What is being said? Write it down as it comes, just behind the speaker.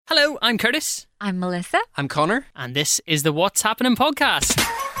Hello, I'm Curtis. I'm Melissa. I'm Connor. And this is the What's Happening podcast.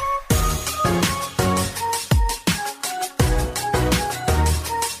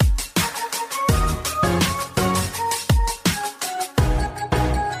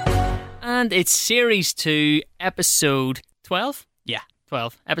 And it's Series 2, Episode 12? Yeah.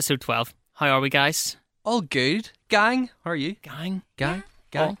 12. Episode 12. How are we, guys? All good. Gang, how are you? Gang? Gang?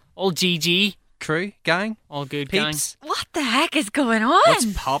 All GG? Crew? Gang? All good, Peeps? What the heck is going on?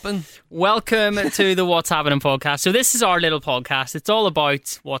 What's popping? Welcome to the What's Happening podcast. So this is our little podcast. It's all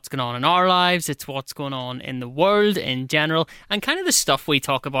about what's going on in our lives. It's what's going on in the world in general and kind of the stuff we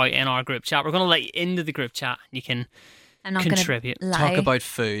talk about in our group chat. We're going to let you into the group chat and you can I'm not contribute. Gonna lie. Talk about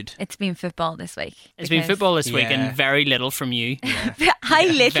food. It's been football this week. It's been football this week Yeah. and very little from you. I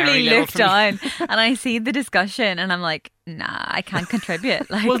literally Very little look from me. down and I see the discussion and I'm like, nah, I can't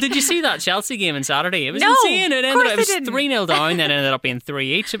contribute. Like, Well, did you see that Chelsea game on Saturday? It was No, insane. It of course ended up, it was I didn't. 3-0 down, then ended up being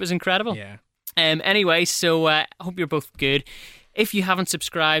 3 each. It was incredible. Yeah. Anyway, so I hope you're both good. If you haven't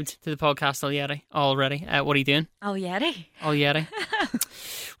subscribed to the podcast already, what are you doing? oh, Yeti. Already.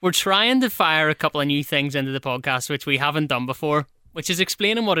 We're trying to fire a couple of new things into the podcast, which we haven't done before, which is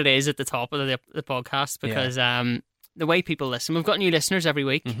explaining what it is at the top of the podcast, because the way people listen, we've got new listeners every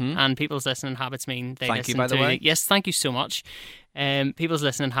week, and people's listening habits mean they Thank listen you, by the to... way. Yes, thank you so much. People's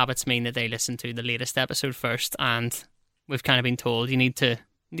listening habits mean that they listen to the latest episode first, and we've kind of been told you need to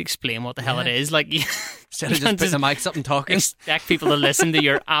explain what the hell it is. Like, Instead of just putting the mics up and talking. expect people to listen to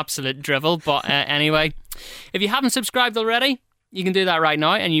your absolute drivel. But anyway, if you haven't subscribed already, you can do that right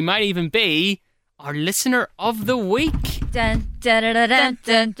now, and you might even be our listener of the week. Dun, dun, dun, dun,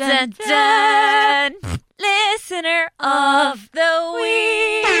 dun, dun, dun. Listener of the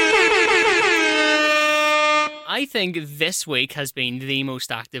week. I think this week has been the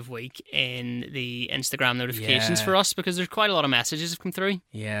most active week in the Instagram notifications Yeah. for us, because there's quite a lot of messages have come through.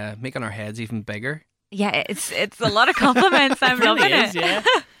 Yeah, making our heads even bigger. Yeah, it's a lot of compliments. I'm It really loving is, it. yeah.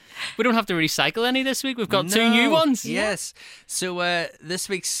 We don't have to recycle any this week. We've got two new No. ones. Yes. So this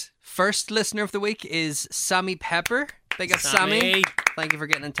week's first listener of the week is Sammy Pepper. Big up Sammy. Thank you for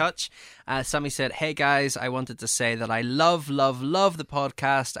getting in touch. Sammy said, "Hey guys, I wanted to say that I love the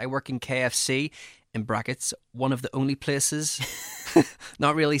podcast. I work in KFC, in brackets, one of the only places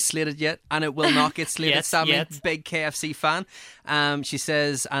not really slated yet, and it will not get slated." Yes, Sammy, yet. big KFC fan. She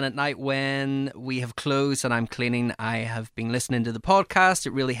says, "And at night when we have closed and I'm cleaning, I have been listening to the podcast.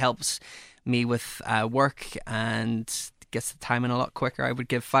 It really helps me with work and gets the time in a lot quicker. I would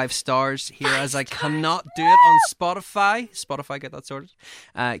give 5 stars here as I cannot do it on Spotify. Spotify, get that sorted.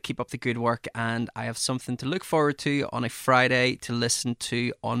 Keep up the good work, and I have something to look forward to on a Friday to listen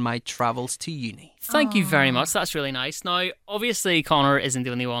to on my travels to uni." Thank you very much. That's really nice. Now, obviously, Connor isn't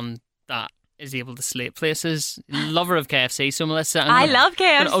the only one that is able to slate places. Lover of KFC. So, Melissa, I love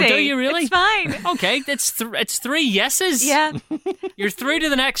KFC. Oh, do you really? It's fine. Okay, it's 3 yeses. Yeah. You're through to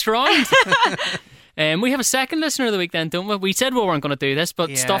the next round. We have a second listener of the week then, don't we? We said we weren't going to do this,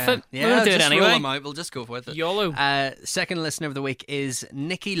 but stuff it. Yeah, We're going to do it just roll anyway. them out. We'll just go with it. YOLO. Second listener of the week is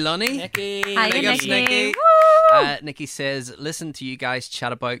Nikki Lunny. Nikki. Hi, Big ups, Nikki. Nikki. Woo! Nikki says, "Listen to you guys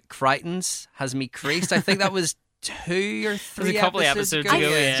chat about Crichtons has me creased." I think that was 2 or 3 a couple of episodes ago, I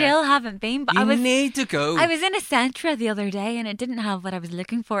yeah. still haven't been, but You I was need to go. I was in a Centra the other day and it didn't have what I was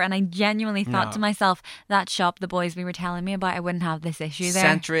looking for, and I genuinely thought No. to myself, that shop the boys we were telling me about, I wouldn't have this issue there.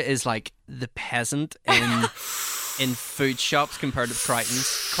 Centra is like the peasant in food shops compared to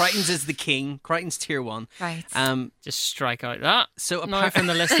Crichtons. Crichtons is the king. Crichtons tier 1. Right. Just strike out that. So Now from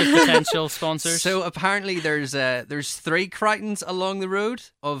the list of potential sponsors. So apparently there's 3 Crichtons along the road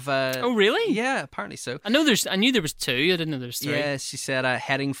of Oh, really? Yeah, apparently so. I knew there was 2. I didn't know there was 3. Yeah, she said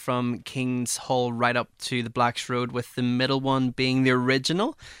heading from King's Hall right up to the Blacks Road, with the middle one being the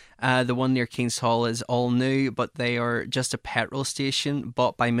original. The one near King's Hall is all new, but they are just a petrol station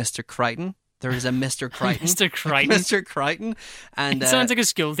bought by Mr. Crichton. There is a Mr. Crichton. Mr. Crichton. Mr. Crichton. And It sounds like a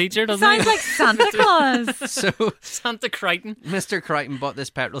school teacher, doesn't Sounds it? like Santa Claus. so Santa Crichton. Mr. Crichton bought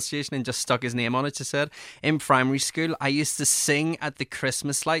this petrol station and just stuck his name on it, she said. In primary school, I used to sing at the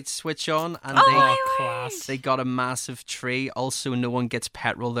Christmas lights switch on, and Class. they got a massive tree. Also, no one gets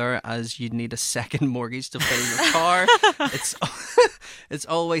petrol there, as you'd need a second mortgage to fill your car. It's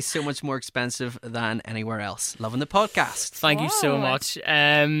always so much more expensive than anywhere else. Loving the podcast. Thank you so Whoa. much.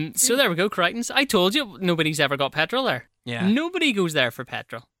 So there we go, Crichtons. I told you nobody's ever got petrol there. Yeah. Nobody goes there for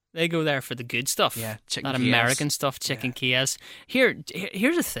petrol. They go there for the good stuff. Yeah, chicken That Kias. American stuff, chicken Kias. Here's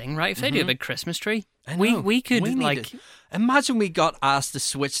the thing, right? If they do a big Christmas tree, I know. we could need like it. Imagine we got asked to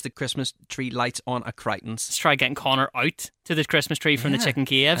switch the Christmas tree lights on at Crichton's. let's try getting Connor out to the Christmas tree from the chicken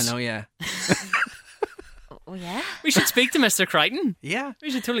Kievs. I know, yeah. Oh, yeah? We should speak to Mr. Crichton. Yeah.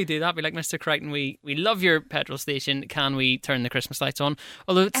 We should totally do that. Be like, Mr. Crichton, we love your petrol station. Can we turn the Christmas lights on?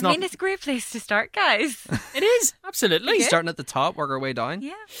 Although it's not. it's a great place to start, guys. It is, absolutely. Starting at the top, work our way down.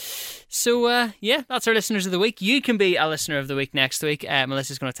 Yeah. So, that's our listeners of the week. You can be a listener of the week next week.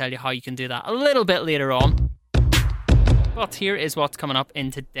 Melissa's going to tell you how you can do that a little bit later on. But here is what's coming up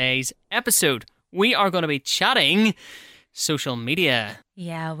in today's episode. We are going to be chatting social media.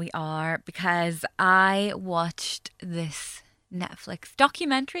 Yeah, we are, because I watched this Netflix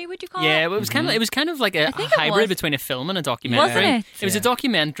documentary, would you call it? Yeah, well, it was kind of like a think it hybrid was. between a film and a documentary. Wasn't it? It was a Yeah.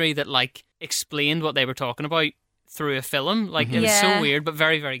 documentary that like explained what they were talking about through a film. Like it was Yeah. so weird, but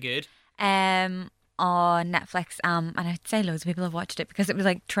very, very good. On Netflix, and I'd say loads of people have watched it because it was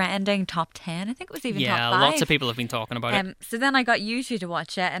like trending top 10. I think it was even Yeah, top 5. lots of people have been talking about it. So then I got you two to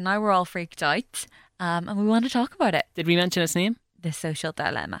watch it, and now we're all freaked out, and we want to talk about it. Did we mention its name? The Social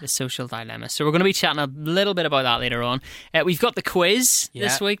Dilemma. The Social Dilemma. So we're going to be chatting a little bit about that later on. We've got the quiz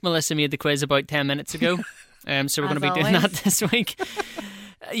this Yeah. week. Melissa made the quiz about 10 minutes ago. So we're going to As be doing always. that this week.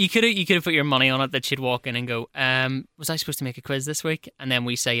 You could have put your money on it that she'd walk in and go, was I supposed to make a quiz this week? And then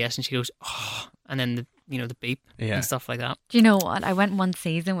we say yes, and she goes, oh, and then the beep Yeah. and stuff like that. Do you know what? I went one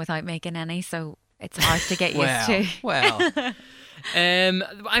season without making any, so it's hard to get used to. Well.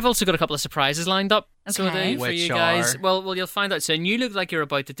 I've also got a couple of surprises lined up. So Okay. for Which you guys. are? Well, you'll find out soon. You look like you're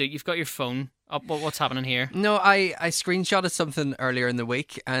about to do. You've got your phone up. What's happening here? No, I screenshotted something earlier in the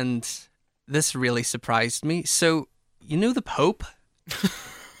week, and this really surprised me. So, you know the Pope?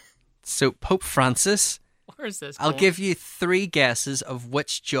 So, Pope Francis, Where is this? I'll going? give you 3 guesses of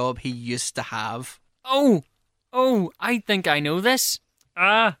which job he used to have. Oh, I think I know this.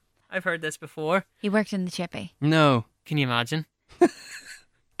 I've heard this before. He worked in the chippy. No. Can you imagine?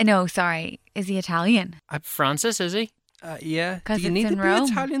 No, sorry. Is he Italian? Francis, is he? Yeah. 'Cause Do you it's need to in be Rome.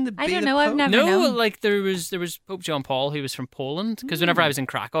 Italian to be I don't the know, I've Pope? never- No, know. like there was Pope John Paul who was from Poland. Because whenever I was in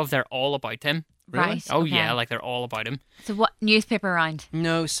Krakow, they're all about him. Really? Right. Oh okay. yeah, like they're all about him. So what newspaper round?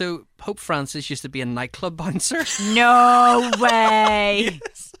 No, so Pope Francis used to be a nightclub bouncer. No way.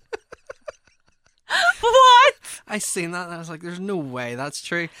 What? I seen that and I was like, there's no way that's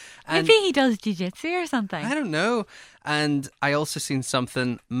true. And Maybe he does jiu-jitsu or something. I don't know. And I also seen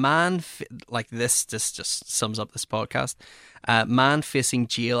something, like this just sums up this podcast. Man facing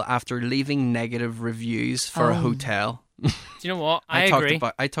jail after leaving negative reviews for a hotel. Do you know what? I agree.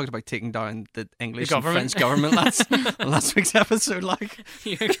 I talked about taking down the English The and government. French government last week's episode. Like,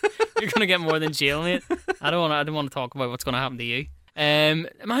 you're going to get more than jail, mate. I don't want to talk about what's going to happen to you.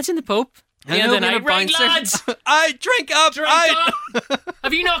 Imagine the Pope. I Yeah, know, then being I a right, bouncer. lads. I drink up.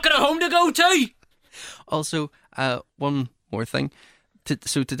 Have you not got a home to go to? Also, one more thing.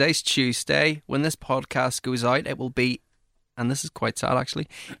 So today's Tuesday. When this podcast goes out, it will be, and this is quite sad actually,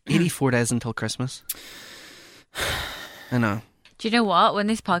 84 days until Christmas. I know. Do you know what? When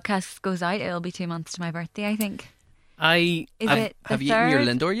this podcast goes out, it'll be 2 months to my birthday, I think. Is it the Have you eaten your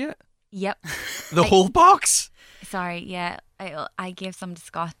third? Lindor yet? Yep. The whole box? Sorry, yeah. I gave some to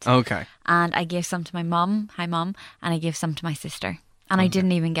Scott. Okay. And I gave some to my mum. Hi, Mum. And I gave some to my sister. And I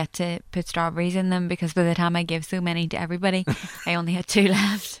didn't even get to put strawberries in them because by the time I gave so many to everybody, I only had 2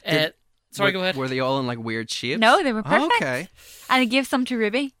 left. Sorry, go ahead. Were they all in like weird shapes? No, they were perfect. Okay. And I gave some to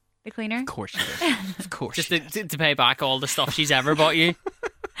Ruby, the cleaner. Of course you did. Of course. Just you did. to pay back all the stuff she's ever bought you.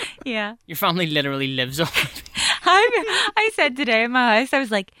 Yeah. Your family literally lives off it. I said today in my house, I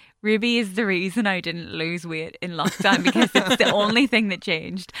was like, Ruby is the reason I didn't lose weight in lockdown because it's the only thing that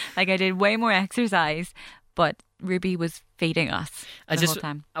changed. Like I did way more exercise, but Ruby was feeding us the whole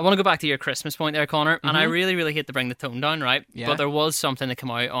time. I want to go back to your Christmas point there, Connor, and I really, really hate to bring the tone down, right? Yeah. But there was something that came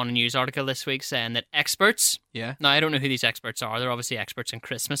out on a news article this week saying that experts, Yeah. now I don't know who these experts are, they're obviously experts in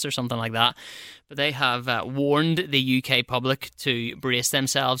Christmas or something like that, but they have warned the UK public to brace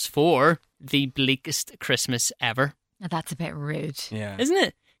themselves for the bleakest Christmas ever. Now, that's a bit rude. Yeah. Isn't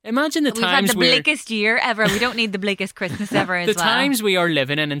it? Imagine the We've had times the we're... bleakest year ever. We don't need the bleakest Christmas ever as The well. times we are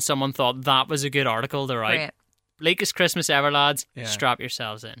living in and someone thought that was a good article to write. Great. Bleakest Christmas ever, lads. Yeah. Strap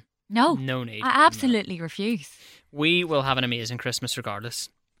yourselves in. No. No need. I absolutely refuse. We will have an amazing Christmas regardless.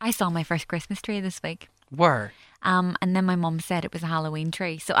 I saw my first Christmas tree this week. Where? And then my mum said it was a Halloween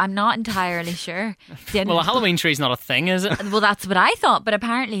tree. So I'm not entirely sure. Well, a Halloween tree's not a thing, is it? Well, that's what I thought, but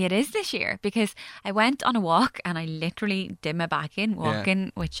apparently it is this year because I went on a walk and I literally did my back in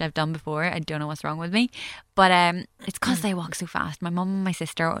walking, which I've done before. I don't know what's wrong with me, but it's because they walk so fast. My mum and my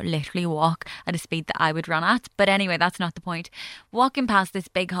sister literally walk at a speed that I would run at. But anyway, that's not the point. Walking past this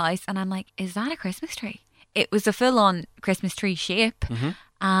big house and I'm like, is that a Christmas tree? It was a full-on Christmas tree shape.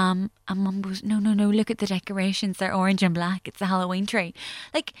 And Mum goes, no, look at the decorations. They're orange and black. It's a Halloween tree.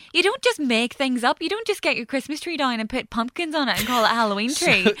 Like, you don't just make things up. You don't just get your Christmas tree down and put pumpkins on it and call it a Halloween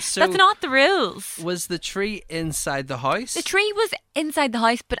tree. So That's not the rules. Was the tree inside the house? The tree was inside the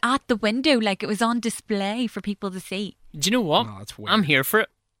house, but at the window, like it was on display for people to see. Do you know what? No, that's weird. I'm here for it.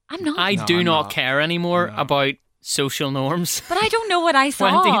 I'm not. I No, do I'm not not. care anymore No. about social norms. But I don't know what I saw.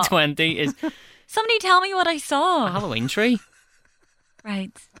 2020 is Somebody tell me what I a saw. Halloween tree.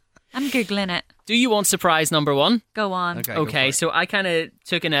 Right. I'm Googling it. Do you want surprise number one? Go on. Okay, go for Okay, it. so I kind of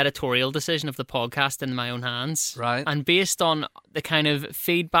took an editorial decision of the podcast in my own hands. Right. And based on the kind of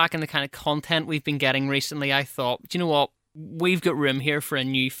feedback and the kind of content we've been getting recently, I thought, do you know what? We've got room here for a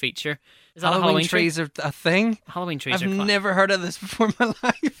new feature. Is that a Halloween Halloween tree? trees are a thing? Halloween trees I've are class. never heard of this before in my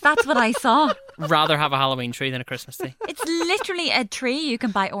life. That's what I saw. Rather have a Halloween tree than a Christmas tree. It's literally a tree. You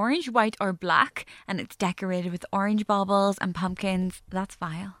can buy orange, white, or black, and it's decorated with orange baubles and pumpkins. That's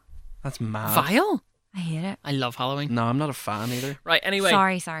vile. That's mad. Vile? I hate it. I love Halloween. No, I'm not a fan either. Right, anyway.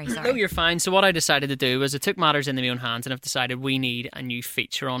 Sorry. No, you're fine. So what I decided to do was I took matters into my own hands and I've decided we need a new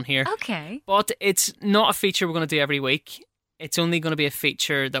feature on here. Okay. But it's not a feature we're going to do every week. It's only going to be a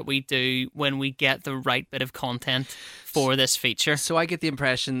feature that we do when we get the right bit of content for this feature. So I get the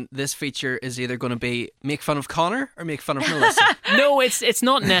impression this feature is either going to be make fun of Connor or make fun of Melissa. No, it's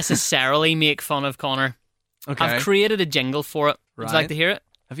not necessarily make fun of Connor. Okay. I've created a jingle for it. Would you like Right. to hear it?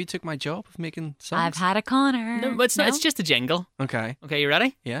 Have you took my job of making songs? I've had a Connor. No, but it's not. It's just a jingle. Okay. Okay, you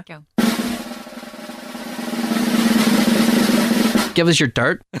ready? Yeah. Go. Give us your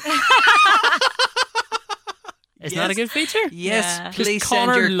dirt. Isn't that a good feature? Yes, Yeah. Because please send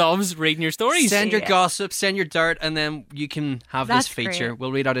Connor your loves reading your stories. send your Yeah. gossip, send your dirt, and then you can have That's this feature. great.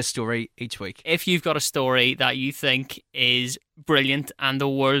 We'll read out a story each week. If you've got a story that you think is brilliant and the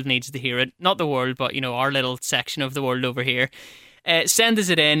world needs to hear it, not the world, but our little section of the world over here, send us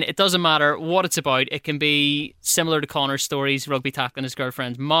it in. It doesn't matter what it's about. It can be similar to Connor's stories, rugby tackling his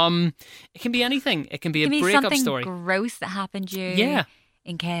girlfriend's mum. It can be anything. It can be Give a me breakup something story. gross that happened to you. Yeah.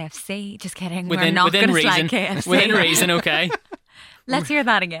 In KFC. Just kidding. We're Within, not within going to reason. slag KFC. Within reason, okay. Let's hear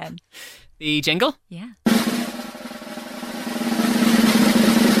that again. The jingle? Yeah.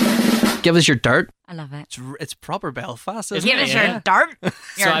 Give us your dirt. I love it. It's proper Belfast, Isn't isn't it? it? Yeah. Your dirt.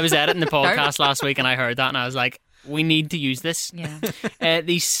 So I was editing the podcast last week and I heard that and I was like, we need to use this. Yeah.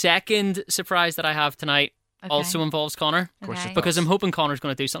 The second surprise that I have tonight Okay. also involves Connor. Of course Okay. it Because does. I'm hoping Connor's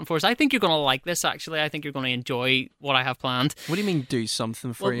going to do something for us. I think you're going to like this, actually. I think you're going to enjoy what I have planned. What do you mean do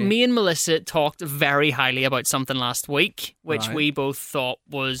something for Well, you? me and Melissa talked very highly about something last week, which Right. we both thought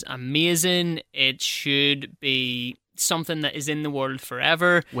was amazing. It should be something that is in the world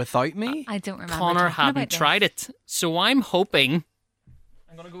forever. Without me? I don't remember. Connor talking hadn't about this. tried it. So I'm hoping...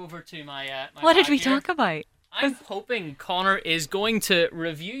 I'm going to go over to my... my What did bag we here. talk about? I'm hoping Connor is going to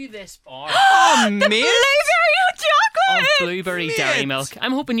review this bar Oh, mate! Blueberry of chocolate. Blueberry Mate. Dairy Milk.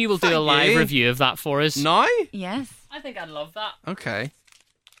 I'm hoping you will do a Thank live you. review of that for us. Now? Yes. I think I'd love that. Okay.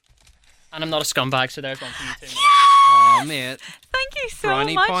 And I'm not a scumbag, so there's one for you too. mate. Oh, mate. Thank you so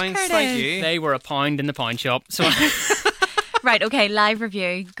Brownie much, points, Curtis. thank you. They were £1 in the pound shop. So, Right, okay, live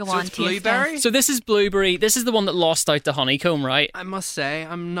review. Go So on, it's taste blueberry? test. so this is blueberry. This is the one that lost out to honeycomb, right? I must say,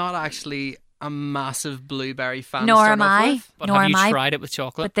 I'm not actually a massive blueberry fan. to Nor start am off I. with. But Nor have am you I. tried it with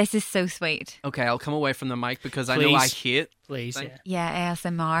chocolate? But this is so sweet. Okay, I'll come away from the mic because I know I Please. hate. Please. Thank- Yeah. Yeah,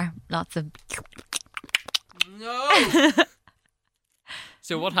 ASMR. Lots of. No!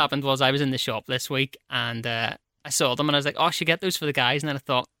 So what happened was I was in the shop this week and I saw them and I was like, oh, I should get those for the guys. And then I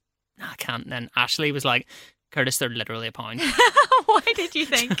thought, no, I can't. And then Ashley was like, Curtis, they're literally £1. Why did you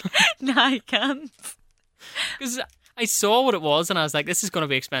think? No, I can't. Because I saw what it was and I was like, this is going to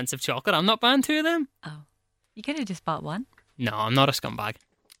be expensive chocolate. I'm not buying 2 of them. Oh, you could have just bought one. No, I'm not a scumbag.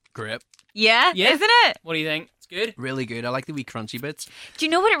 Grip. Yeah, Yeah. isn't it? What do you think? It's good. Really good. I like the wee crunchy bits. Do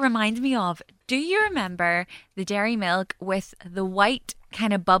you know what it reminds me of? Do you remember the dairy milk with the white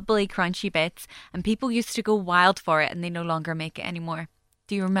kind of bubbly crunchy bits and people used to go wild for it and they no longer make it anymore?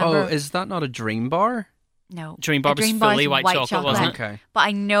 Do you remember? Oh, is that not a dream bar? No. Dream Bar A was Dream Bar's fully white chocolate, wasn't it? Okay. But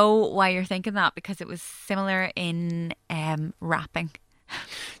I know why you're thinking that because it was similar in wrapping.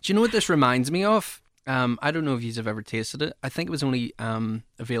 Do you know what this reminds me of? I don't know if you've ever tasted it. I think it was only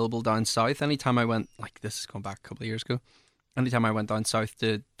available down south. Anytime I went, like this is going back a couple of years ago. Anytime I went down south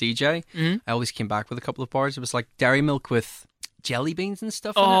to DJ, I always came back with a couple of bars. It was like dairy milk with jelly beans and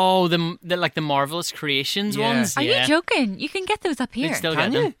stuff in it. Oh, the like the Marvelous Creations Yeah. ones. Are yeah. you joking? You can get those up You'd here. still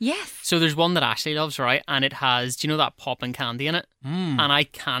Can get them. you? Yes. So there's one that Ashley loves, right? And it has, do you know that popping candy in it? and I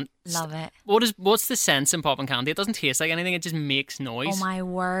can't Love it. What's the sense in popping candy? It doesn't taste like anything. It just makes noise. Oh my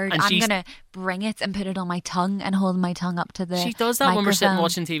word! And I'm gonna bring it and put it on my tongue and hold my tongue up to the. She does that when we're sitting microphone.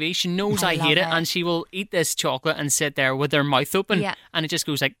 watching TV. She knows I I hate it, love it. and she will eat this chocolate and sit there with her mouth open, Yeah. and it just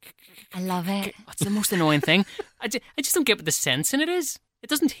goes like. I love it. It's the most annoying thing. I just don't get what the sense in it is. It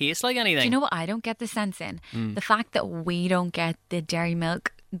doesn't taste like anything. Do you know what I don't get the sense in? The fact that we don't get the Dairy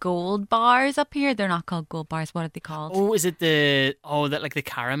Milk gold bars up here. They're not called gold bars. What are they called? Oh, is it that like the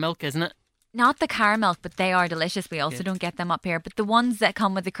caramel, isn't it? Not the caramel, but they are delicious. We also don't get them up here. But the ones that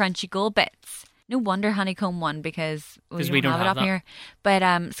come with the crunchy gold bits. No wonder Honeycomb won because we don't have it up that. here.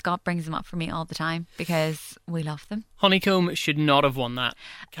 But Scott brings them up for me all the time because we love them. Honeycomb should not have won that.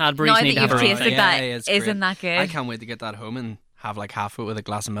 Cadbury's Now need that to have you've a tasted rethink. that, it's isn't great. that good? I can't wait to get that home and have like half of it with a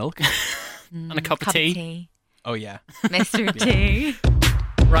glass of milk. And a cup of tea. Oh yeah. Mr. T.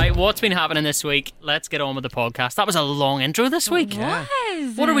 Right, what's been happening this week? Let's get on with the podcast. That was a long intro this week. Yeah.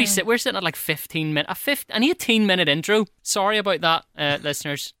 What are we sitting? We're sitting at like 15 minutes. An 18-minute intro. Sorry about that,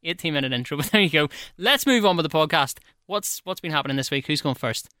 listeners. 18-minute intro, but there you go. Let's move on with the podcast. What's been happening this week? Who's going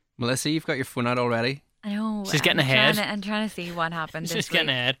first? Melissa, you've got your phone out already. I know. She's getting ahead. I'm trying to see what happened She's this just getting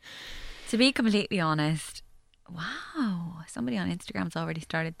week. ahead. To be completely honest, wow, somebody on Instagram's already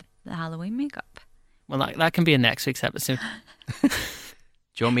started the Halloween makeup. Well, that can be in next week's episode.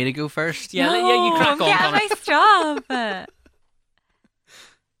 Do you want me to go first? Yeah, No, you crack I'm on. getting Connor. my stuff.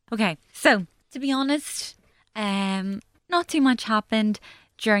 Okay, so to be honest, not too much happened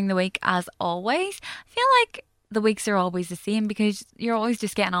during the week as always. I feel like the weeks are always the same because you're always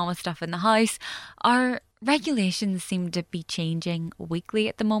just getting on with stuff in the house. Our regulations seem to be changing weekly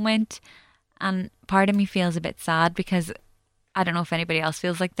at the moment, and part of me feels a bit sad because I don't know if anybody else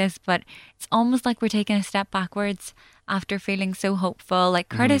feels like this, but it's almost like we're taking a step backwards after feeling so hopeful. Like,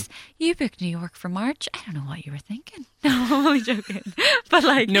 Curtis, you booked New York for March. I don't know what you were thinking. No, I'm only joking. But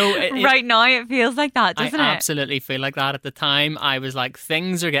like, No, right now it feels like that, doesn't I it? absolutely feel like that. At the time, I was like,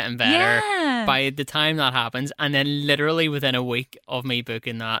 things are getting better. Yeah. By the time that happens, and then literally within a week of me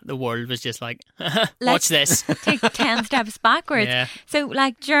booking that, the world was just like, watch this. Take 10 steps backwards. Yeah. So,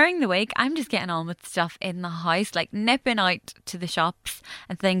 like, during the week, I'm just getting on with stuff in the house, like nipping out to the shops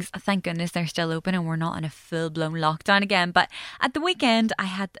and things. Thank goodness they're still open and we're not in a full-blown lockdown again. But at the weekend, I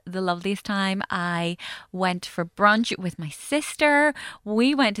had the loveliest time. I went for brunch with my sister.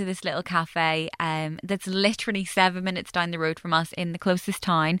 We went to this little cafe that's literally 7 minutes down the road from us in the closest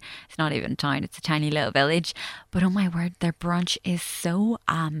town. It's not even a town, it's a tiny little village. But oh my word, their brunch is so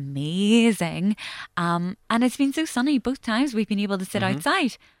amazing. And it's been so sunny both times we've been able to sit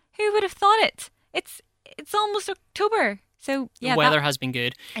outside. Who would have thought it? It's almost October. So yeah, The weather has been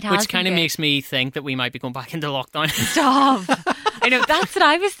good, It has which been kind of good. makes me think that we might be going back into lockdown. stop. I know, that's what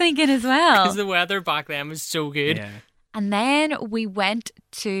I was thinking as well. Because the weather back then was so good. Yeah. And then we went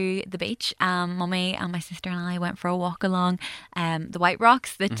to the beach. Mummy and my sister and I went for a walk along the White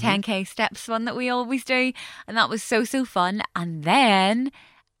Rocks, the 10k steps one that we always do. And that was so fun. And then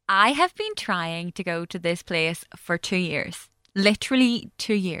I have been trying to go to this place for 2 years. Literally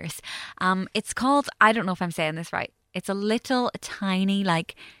 2 years. It's called, I don't know if I'm saying this right. It's a little tiny,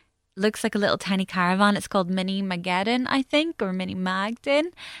 like, looks like a little tiny caravan. It's called Mini Mageddon, I think, or Mini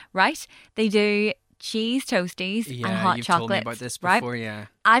Magdon, right? They do cheese toasties and Yeah, hot you've chocolates. told me about this right? before, yeah.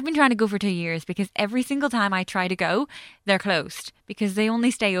 I've been trying to go for 2 years because every single time I try to go, they're closed because they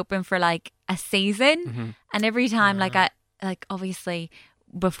only stay open for like a season. And every time, obviously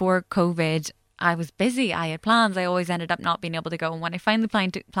before COVID, I was busy. I had plans. I always ended up not being able to go. And when I finally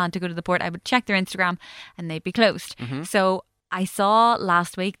planned to go to the port, I would check their Instagram and they'd be closed. So I saw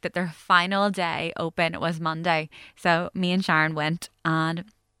last week that their final day open was Monday. So me and Sharon went and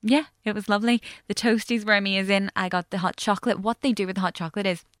yeah, it was lovely. The toasties were amazing. I got the hot chocolate. What they do with the hot chocolate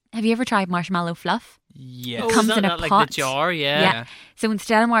is, have you ever tried marshmallow fluff? Yes. Oh, comes is that in a not like pot. the jar? Yeah. So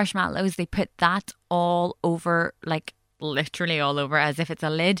instead of marshmallows, they put that all over, like literally all over, as if it's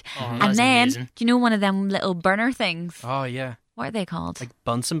a lid. Oh, And that's then, amazing. do you know one of them little burner things? Oh, yeah. What are they called? Like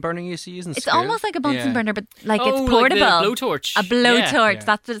Bunsen burner you used to use in It's school. almost like a Bunsen Yeah. burner, but like Oh, it's like the portable. blowtorch. A blowtorch, Yeah.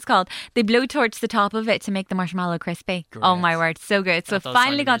 that's what it's called. They blowtorch the top of it to make the marshmallow crispy. Oh my Great. word, so good. So I That does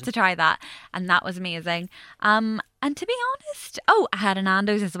finally sound got amazing. to try that, and that was amazing. And to be honest, I had an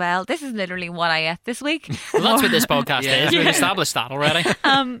Nando's as well. This is literally what I ate this week. Well, that's what this podcast Yeah. is. We've established that already.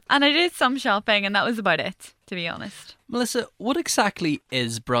 And I did some shopping, and that was about it, to be honest. Melissa, what exactly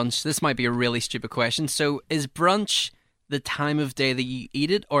is brunch? This might be a really stupid question. So is brunch the time of day that you eat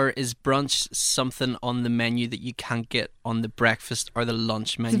it, or is brunch something on the menu that you can't get on the breakfast or the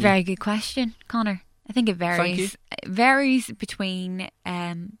lunch menu? It's a very good question, Connor. I think it Thank you. varies. It varies between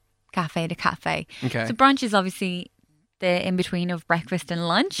cafe to cafe. Okay. So brunch is obviously the in between of breakfast and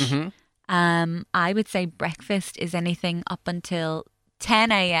lunch. I would say breakfast is anything up until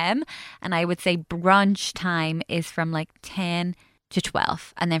 10 a.m. and I would say brunch time is from like 10 to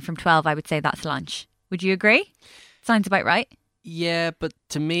 12. And then from 12, I would say that's lunch. Would you agree? Sounds about right. Yeah, but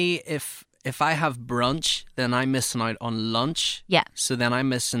to me, if I have brunch, then I'm missing out on lunch. Yeah. So then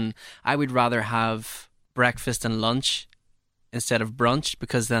I would rather have breakfast and lunch instead of brunch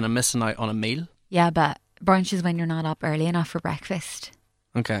because then I'm missing out on a meal. Yeah, but brunch is when you're not up early enough for breakfast.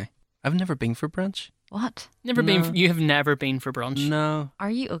 Okay. I've never been for brunch. What? You have never been for brunch? No.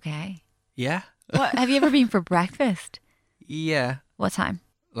 Are you okay? Yeah. What? Have you ever been for breakfast? Yeah. What time?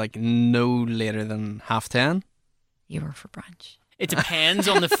 Like no later than 10:30. You were for brunch. It depends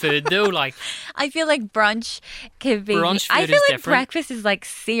on the food though. Like, I feel like brunch could be. Brunch food I feel is like different. breakfast is like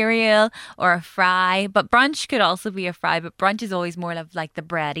cereal or a fry, but brunch could also be a fry. But brunch is always more of like the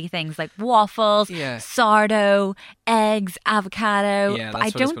bready things, like waffles, Yeah. sourdough, eggs, avocado. Yeah, But that's I what I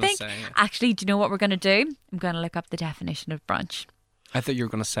was don't gonna think. say, yeah. Actually, do you know what we're gonna do? I'm gonna look up the definition of brunch. I thought you were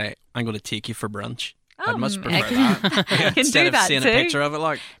going to say, I'm going to take you for brunch. I'd Oh, much I prefer can- that. I can Instead do of that seeing too. a picture of it,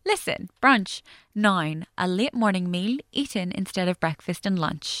 like. Listen, brunch, noun, a late morning meal eaten instead of breakfast and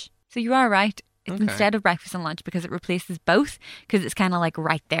lunch. So you are right. It's Okay. instead of breakfast and lunch because it replaces both because it's kind of like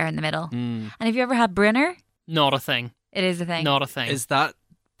right there in the middle. Mm. And have you ever had Brunner? not a thing. It is a thing. Not a thing. Is that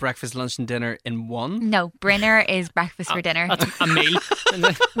breakfast, lunch, and dinner in one? No, Brenner is breakfast for dinner. That's a meal.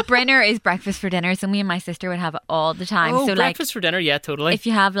 Brenner is breakfast for dinner. So me and my sister would have it all the time. Oh, so breakfast for dinner? Yeah, totally. like if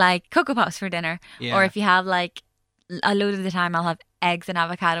you have like Cocoa Pops for dinner Yeah. or if you have like a load of the time I'll have eggs and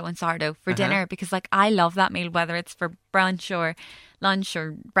avocado and sourdough for dinner because like I love that meal whether it's for brunch or lunch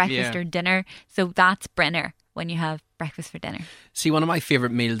or breakfast Yeah. or dinner. So that's Brenner when you have breakfast for dinner. See, one of my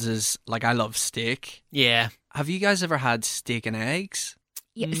favourite meals is, like, I love steak. yeah. Have you guys ever had steak and eggs?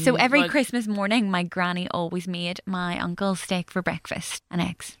 Yeah, so every but- Christmas morning my granny always made my uncle's steak for breakfast and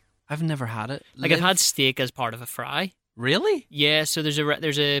eggs. I've never had it. Like, I've had steak as part of a fry. Really? Yeah, so there's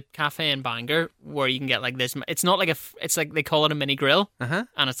a cafe in Bangor where you can get like this. It's not like it's like they call it a mini grill, Uh-huh.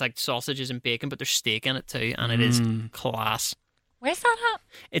 and it's like sausages and bacon, but there's steak in it too, and it is class. Where's that at?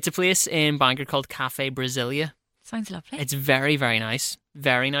 It's a place in Bangor called Cafe Brasilia. Sounds lovely. It's very, very nice.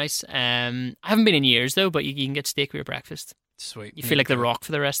 Very nice. I haven't been in years though, but you can get steak for your breakfast. Sweet. You feel like The Rock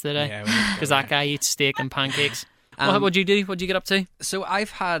for the rest of the day. Yeah, we need to go Because there. that guy eats steak and pancakes. Um, What'd you do? What'd you get up to? So I've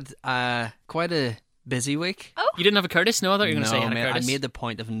had quite a busy week. Oh. You didn't have a Curtis? No, I thought you were going to say you had a man, I Curtis. made the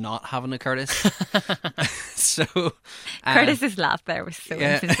point of not having a Curtis. So Curtis's laugh there was so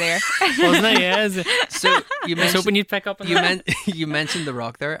yeah. insincere. Wasn't it? Yeah. Is it? So you I was mentioned hoping you'd pick up on you, that. you mentioned The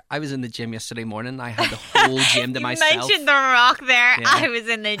Rock there. I was in the gym yesterday morning. I had the whole gym to You myself. mentioned The Rock there. Yeah. I was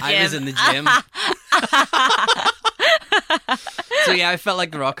in the gym. I was in the gym. So yeah, I felt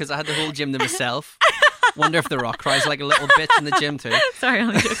like The Rock because I had the whole gym to myself. Wonder if The Rock cries like a little bitch in the gym too. Sorry,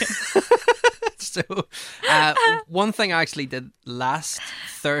 I'm joking. So one thing I actually did last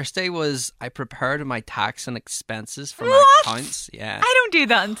Thursday was I prepared my tax and expenses for my What? accounts. Yeah. I don't do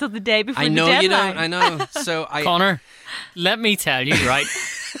that until the day before I know the deadline. you don't. I know. So I Connor, let me tell you, right?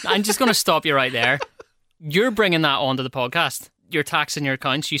 I'm just going to stop you right there. You're bringing that onto the podcast. Your tax and your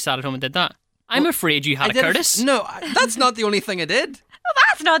accounts, you sat at home and did that. I'm afraid you had a did Curtis. No, that's not the only thing I did. Well,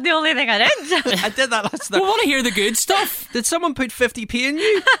 that's not the only thing I did. I did that last We night. want to hear the good stuff. Did someone put 50p in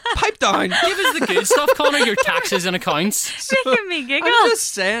you? Pipe down. Give us the good stuff, Connor, your taxes and accounts. Making me giggle. I'm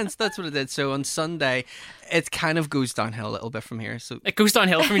just saying, so that's what I did. So on Sunday, it kind of goes downhill a little bit from here. So It goes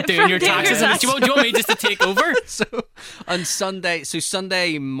downhill from doing From your doing your taxes. And do you want me just to take over? so on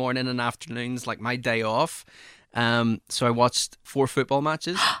Sunday morning and afternoons, like my day off. So I watched 4 football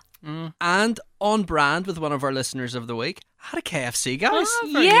matches. And on brand with one of our listeners of the week, I had a KFC, guys. Oh,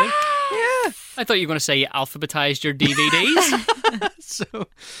 very Yeah. good. Yeah. I thought you were going to say you alphabetized your DVDs.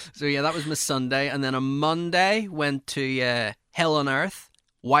 So yeah, that was my Sunday, and then on Monday went to Hell on Earth,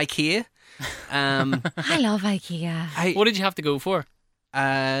 Waikea. I love IKEA. What did you have to go for?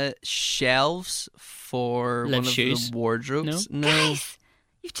 Shelves for Live one of shoes? the wardrobes. No. Guys,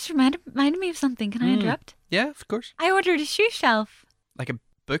 you've just reminded me of something. Can I interrupt? Yeah, of course. I ordered a shoe shelf. Like a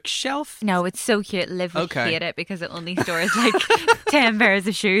bookshelf. No, it's so cute. Liv would Okay. hate it because it only stores like 10 pairs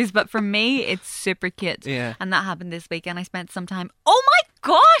of shoes. But for me, it's super cute. Yeah. And that happened this weekend. I spent some time. Oh my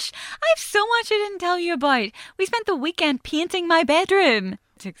gosh! I have so much I didn't tell you about. We spent the weekend painting my bedroom.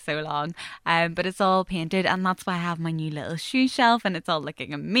 It took so long. But it's all painted, and that's why I have my new little shoe shelf, and it's all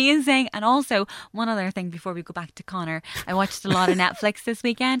looking amazing. And also, one other thing before we go back to Connor, I watched a lot of Netflix this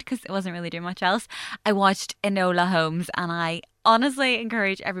weekend because I wasn't really doing much else. I watched Enola Holmes, and I honestly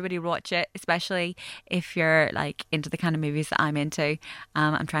encourage everybody to watch it, especially if you're like into the kind of movies that I'm into.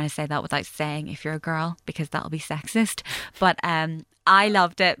 I'm trying to say that without saying if you're a girl, because that'll be sexist. But I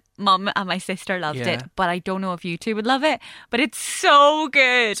loved it. Mum and my sister loved it, but I don't know if you two would love it. But it's so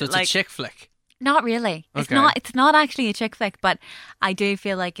good. So it's a chick flick. Not really. Okay. It's not actually a chick flick, but I do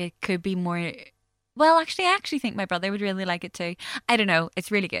feel like it could be more. Well, actually, I actually think my brother would really like it too. I don't know.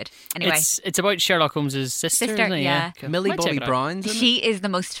 It's really good. Anyway, it's about Sherlock Holmes' sister, isn't it? yeah. Cool. Millie Might check Bobby it out. Brown's in it? She is the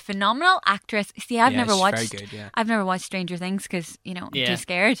most phenomenal actress. See, I've never she's watched. very good, yeah. I've never watched Stranger Things because I'm Yeah. too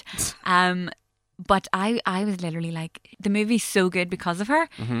scared. But I was literally like, the movie's so good because of her.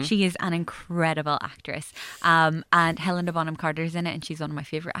 Mm-hmm. She is an incredible actress. And Helena Bonham Carter's in it, and she's one of my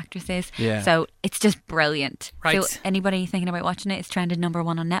favourite actresses. Yeah. So it's just brilliant. Right. So anybody thinking about watching it, it's trended #1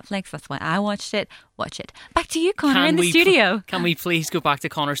 on Netflix. That's why I watched it. Watch it. Back to you, Connor, in the studio. Can we please go back to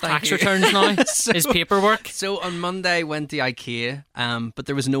Connor's tax you. returns now? So- His paperwork. So on Monday, went to IKEA, but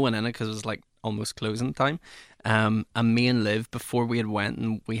there was no one in it because it was like almost closing time. And me and Liv, before we had went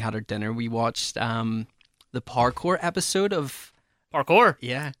and we had our dinner, we watched the parkour episode of Parkour.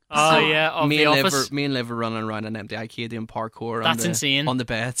 yeah. Oh, yeah, of me The and Office. me and Liv were running around an empty IKEA doing parkour. That's on the, insane. on the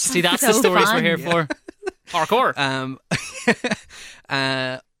beds. See, that's So the stories fun. we're here for. Parkour.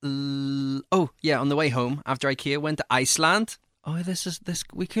 Oh yeah, on the way home after IKEA, went to Iceland. Oh, this.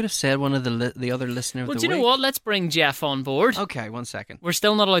 We could have said one of the other listener of Well, the do you know week. what? Let's bring Jeff on board. Okay, 1 second. We're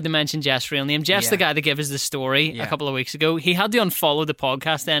still not allowed to mention Jeff's real name. Jeff's Yeah. the guy that gave us the story Yeah. a couple of weeks ago. He had to unfollow the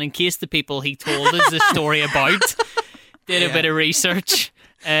podcast then in case the people he told us the story about did a Yeah. bit of research.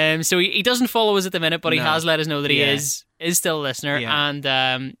 So he doesn't follow us at the minute, but he No. has let us know that he Yeah. is still a listener. Yeah.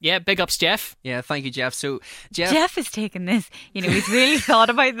 And big ups, Jeff. Yeah, thank you, Jeff. So Jeff, Jeff has taken this. He's really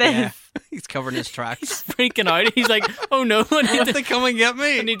thought about this. yeah, he's covering his tracks. Freaking out. He's like, oh no, I need They to, come and get I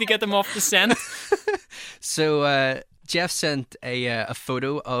me. need to get them off the scent. So Jeff sent a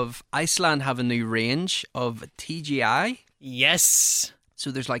photo of Iceland have a new range of TGI. Yes. So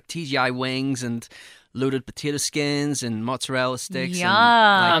there's like TGI wings and loaded potato skins and mozzarella sticks. Yum.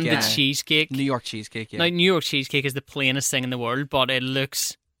 And, And the cheesecake. New York cheesecake. Yeah. Now, New York cheesecake is the plainest thing in the world, but it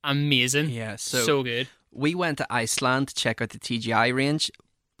looks amazing. Yeah, So good. we went to Iceland to check out the TGI range,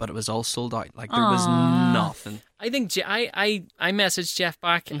 but it was all sold out. Like there was Aw. nothing. I think I messaged Jeff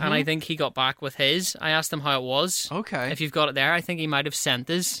back, and I think he got back with his. I asked him how it was. Okay. If you've got it there, I think he might have sent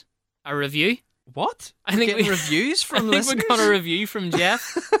us a review. What? I think Getting we- reviews from I think listeners. we got a review from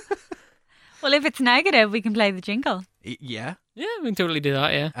Jeff. Well, if it's negative, we can play the jingle. Yeah. Yeah, we can totally do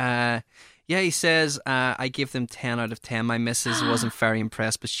that, yeah. Yeah, he says, I give them 10 out of 10. My missus wasn't very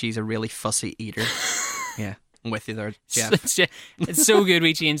impressed, but she's a really fussy eater. Yeah, I'm with you there, Jeff. It's so good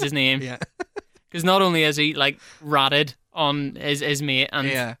we changed his name. Yeah. Because not only has he, like, ratted on his mate and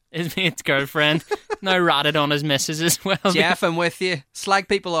Yeah. his mate's girlfriend, now ratted on his missus as well. Jeff, I'm with you. Slag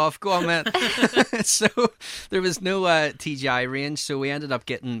people off. Go on, man. So there was no TGI range, so we ended up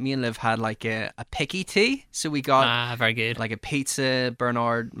getting, me and Liv had like a picky tea. So we got Very good. like a pizza,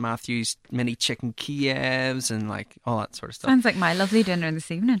 Bernard Matthews mini chicken Kievs, and like all that sort of stuff. Sounds like my lovely dinner this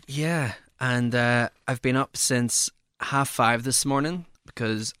evening. Yeah, and I've been up since 5:30 this morning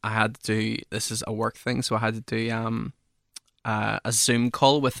because I had to do, this is a work thing, so I had to do a Zoom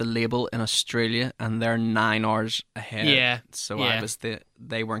call with the label in Australia, and they're 9 hours ahead. Yeah, So yeah.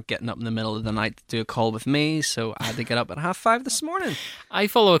 they weren't getting up in the middle of the night to do a call with me, so I had to get up at 5:30 this morning. I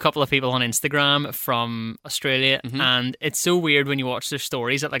follow a couple of people on Instagram from Australia, and it's so weird when you watch their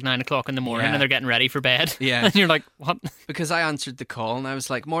stories at like 9 o'clock in the morning Yeah. and they're getting ready for bed. Yeah. And you're like, what are Because I answered the call and I was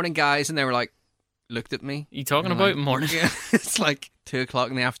like, "Morning, guys," and they were like, looked at me. you talking And about? like, Morning. Yeah, it's like 2 o'clock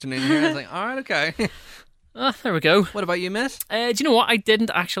in the afternoon here. I was like, "All right, okay." Ah, there we go. What about you, miss? Do you know what? I didn't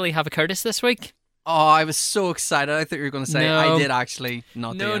actually have a Curtis this week. Oh, I was so excited. I thought you were going to say No. I did actually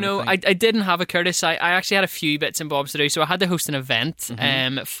not do No, anything. I didn't have a Curtis. I actually had a few bits and bobs to do. So I had to host an event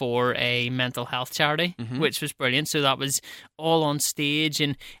for a mental health charity, which was brilliant. So that was all on stage,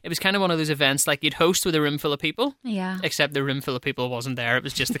 and it was kind of one of those events like you'd host with a room full of people. Yeah. Except the room full of people wasn't there. It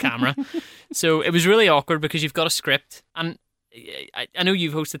was just the camera. So it was really awkward because you've got a script, and I know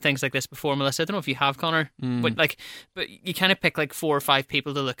you've hosted things like this before, Melissa. I don't know if you have, Connor, but you kind of pick like 4 or 5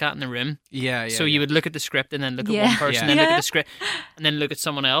 people to look at in the room. Yeah, So you would look at the script and then look at Yeah. one person, Yeah. then look Yeah. at the script, and then look at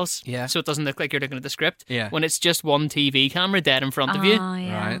someone else. Yeah. So it doesn't look like you're looking at the script. Yeah. When it's just one TV camera dead in front of you, Oh,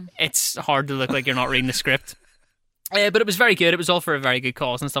 yeah. Right. it's hard to look like you're not reading the script. But it was very good. It was all for a very good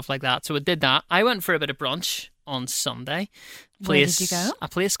cause and stuff like that. So it did that. I went for a bit of brunch on Sunday. Where did you go? A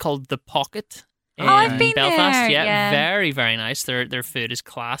place called The Pocket. Oh, I've in been Belfast. there, Yeah, yeah. very, very nice. Their food is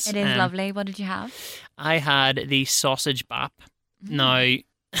class. It is lovely. What did you have? I had the sausage bap. Now,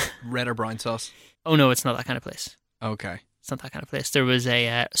 Red or brown sauce? oh no, it's not that kind of place. Okay. not that kind of place. There was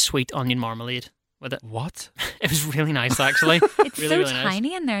a sweet onion marmalade with it. What? It was really nice, actually. It's really, so really nice.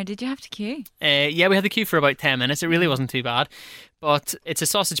 tiny in there. Did you have to queue? Yeah, we had the queue for about 10 minutes. It really wasn't too bad. But it's a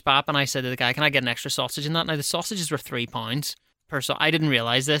sausage bap, and I said to the guy, can I get an extra sausage in that? Now, the sausages were £3 per I didn't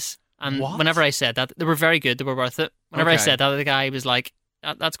realise this. And What? whenever I said that, they were very good. They were worth it. Whenever I said that, the guy was like,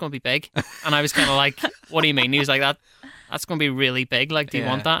 that's going to be big. And I was kind of like, what do you mean? He was like, that's going to be really big. Like, do you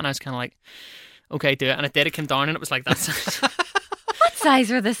want that? And I was kind of like, okay, do it. And it did. It came down, and it was like, that's... What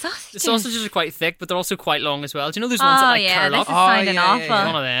size were the sausages? The sausages are quite thick, but they're also quite long as well. Do you know those ones that like curl this up? is sounding awful.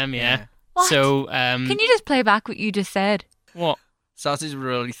 One of them, yeah. What? So, Can you just play back what you just said? what? Sausages were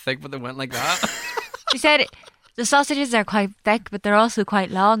really thick, but they went like that. You said the sausages are quite thick, but they're also quite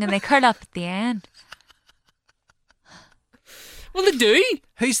long, and they curl up at the end. Well, they do.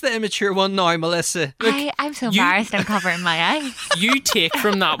 Who's the immature one now, Melissa? I'm so embarrassed. I'm covering my eyes. You take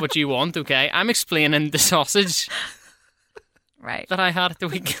from that what you want, okay? I'm explaining the sausage Right. that I had at the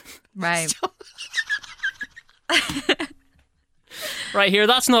weekend. Right. Right here,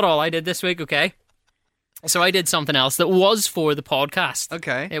 that's not all I did this week, okay? So I did something else that was for the podcast.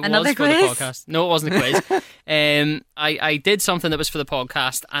 Okay. It Another was for quiz? the podcast. No, it wasn't a quiz. I did something that was for the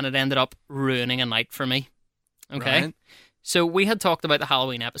podcast, and it ended up ruining a night for me. Okay? Right. So we had talked about the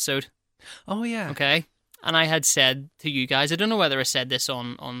Halloween episode, Oh, yeah. okay? And I had said to you guys, I don't know whether I said this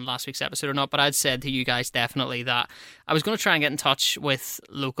on last week's episode or not, but I'd said to you guys definitely that I was going to try and get in touch with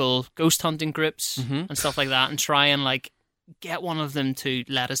local ghost hunting groups and stuff like that, and try and like get one of them to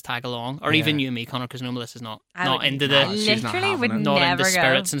let us tag along, or even you and me, Connor, because no, Melissa's not into the she's not literally having would it. not never into go.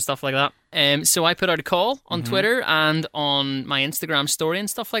 spirits and stuff like that. So I put out a call on Twitter and on my Instagram story and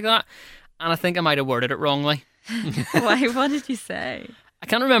stuff like that, and I think I might have worded it wrongly. Why? What did you say? I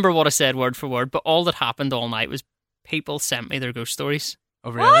can't remember what I said word for word, but all that happened all night was people sent me their ghost stories.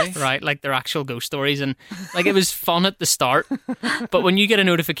 Oh, really? Right, like their actual ghost stories, and like it was fun at the start, but when you get a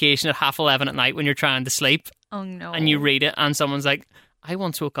notification at 11:30 at night when you're trying to sleep Oh no. and you read it and someone's like, I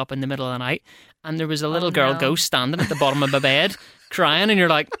once woke up in the middle of the night and there was a little girl no. ghost standing at the bottom of my bed crying, and you're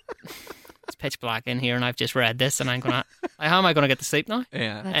like, it's pitch black in here and I've just read this and I'm gonna, how am I gonna get to sleep now?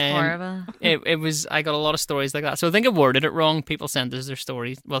 Yeah. That's horrible. It was, I got a lot of stories like that, so I think I worded it wrong. People sent us their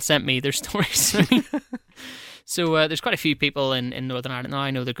stories, sent me their stories. So there's quite a few people in Northern Ireland now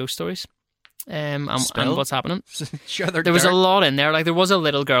I know their ghost stories, and what's happening. Sure, There was a lot in there. Like there was a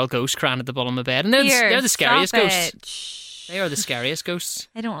little girl ghost crying at the bottom of the bed, and they're the scariest stop ghosts. it. Shh. They are the scariest ghosts.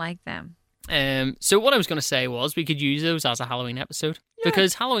 I don't like them. So what I was going to say was we could use those as a Halloween episode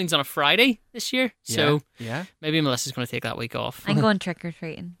because Halloween's on a Friday this year. So yeah. maybe Melissa's going to take that week off. I'm going trick or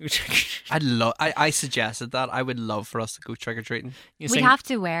treating. I suggested that. I would love for us to go trick or treating. We have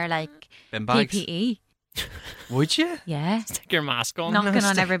to wear like Bin bags. PPE. Would you? Yeah. Take your mask on. Knocking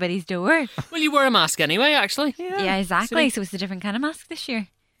on everybody's door. Well, you wear a mask anyway, actually. Yeah, exactly. So it's a different kind of mask this year.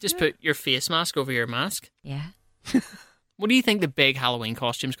 Just put your face mask over your mask. Yeah. What do you think the big Halloween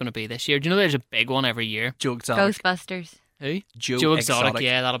costume's going to be this year? Do you know there's a big one every year? Joe Exotic. Ghostbusters. Who? Joe Exotic.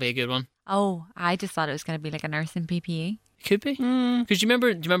 Yeah, that'll be a good one. Oh, I just thought it was going to be like a nurse in PPE. Could be. Because do you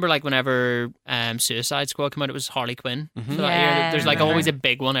remember like whenever Suicide Squad came out, it was Harley Quinn for that Yeah, year. There's I like remember. always a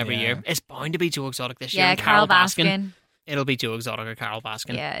big one every Yeah. year. It's bound to be Joe Exotic this year. Yeah, and Carol Baskin. It'll be Joe Exotic or Carol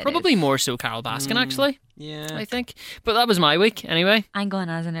Baskin. Yeah, it Probably is. more so Carol Baskin, actually, Yeah. I think. But that was my week, anyway, I'm going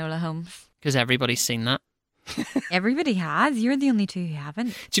as Enola Holmes. because everybody's seen that. Everybody has. You're the only two who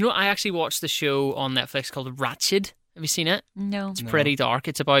haven't. Do you know, I actually watched the show on Netflix called Ratched. Have you seen it? No. It's pretty dark.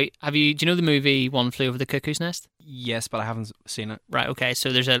 It's about, do you know the movie One Flew Over the Cuckoo's Nest? Yes, but I haven't seen it. Right, okay.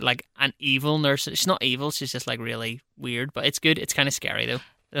 So there's an evil nurse. She's not evil, she's just like really weird, but it's good. It's kind of scary though.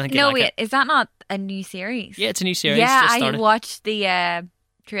 I think you'd No, like wait. it. Is that not a new series? Yeah, it's a new series. Yeah, just I started. watched the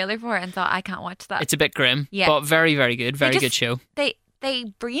trailer for it and thought I can't watch that. It's a bit grim, Yeah. but very, very good. Very just- good show. They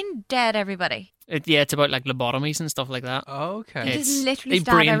brain dead everybody. It's about like lobotomies and stuff like that. Okay. They It's- just literally they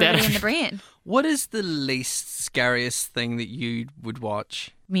stab brain dead everybody in the brain. What is the least scariest thing that you would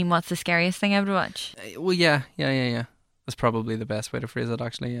watch? I mean, what's the scariest thing I would watch? Well, yeah. That's probably the best way to phrase it,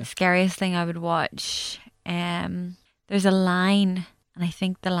 actually, yeah. Scariest thing I would watch. There's a line, and I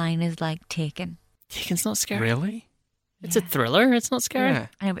think the line is like Taken. Taken's not scary. Really? It's a thriller. It's not scary. Yeah.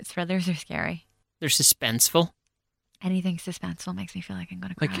 I know, but thrillers are scary. They're suspenseful. Anything suspenseful makes me feel like I'm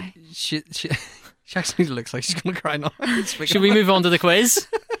going to Like, cry. she actually looks like she's going to cry now. Should we move on to the quiz?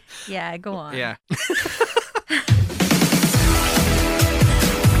 Yeah, go on. Yeah.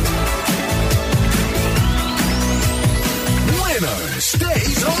 Winner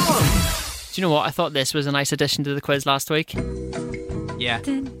stays on. Do you know what? I thought this was a nice addition to the quiz last week. Yeah.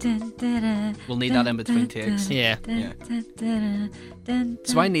 Dun, dun, dun, dun, We'll need that in between takes. Yeah. Yeah. dun, dun, dun,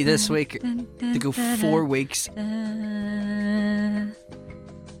 So I need this week dun, to go dun, 4 weeks. dun,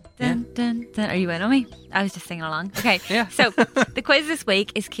 dun, dun, dun. Are you in on me? I was just singing along. Okay. Yeah. So the quiz this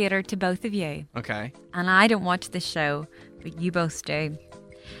week is catered to both of you. Okay. And I don't watch this show, but you both do.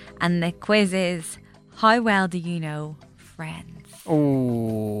 And the quiz is, how well do you know Friends?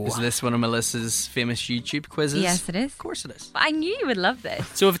 Oh. Is this one of Melissa's famous YouTube quizzes? Yes, it is. Of course it is. But I knew you would love this.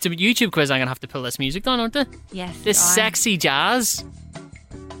 So if it's a YouTube quiz, I'm going to have to pull this music down, aren't I? Yes. This you are. sexy jazz.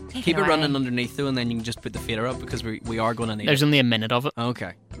 Take Keep it away. running underneath though, and then you can just put the fader up because we are going to need There's it. only a minute of it.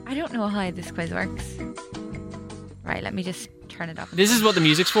 Okay. I don't know how this quiz works. Right, let me just turn it up. This is what the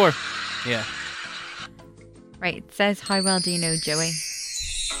music's for. Yeah. Right, it says, how well do you know Joey?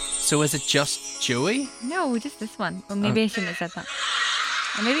 So is it just Joey? No, just this one. Well, maybe I shouldn't have said that.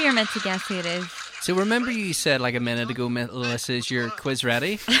 Or maybe you're meant to guess who it is. So remember you said like a minute ago, Melissa, is your quiz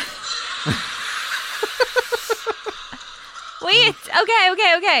ready? Wait,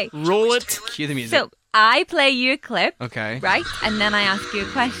 okay. Roll it. Cue the music. So, I play you a clip, Okay. right? And then I ask you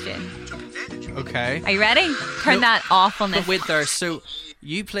a question. Okay. Are you ready? Turn No. that awfulness. But wait there. So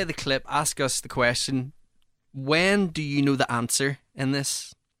you play the clip, ask us the question. When do you know the answer in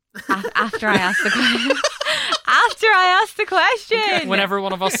this? After I ask the question. After I ask the question. Whenever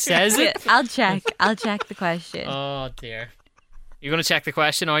one of us says it. I'll check the question. Oh, dear. You're going to check the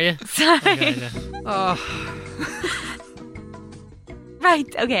question, are you? Sorry. Okay. Oh. Right,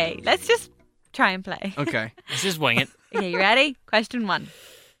 okay. Let's just try and play. Okay. Let's just wing it. Okay, you ready? Question 1.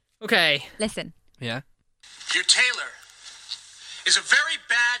 Okay. Listen. Yeah. Your tailor is a very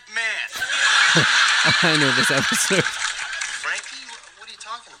bad man. I know this episode. Frankie, what are you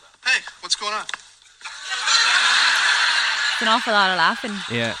talking about? Hey, what's going on? It's an awful lot of laughing.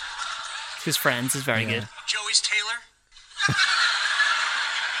 Yeah. Because Friends is very good. Joey's tailor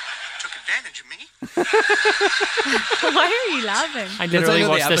took advantage of me. Why are you laughing? I literally know the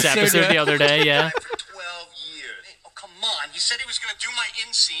watched this episode, episode yeah. the other day, yeah. For 12 years. Hey, oh, come on. He said he was going to do my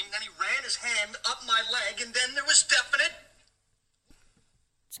inseam, then he ran his hand up my leg, and then there was definite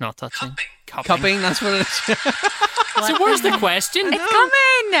It's not touching. cupping. Cupping, that's what it is. So where's the question? It's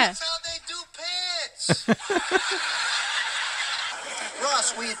coming! That's how they do pants.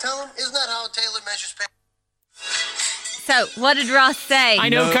 Ross, will you tell him? Isn't that how a tailor measures pants? So, what did Ross say? I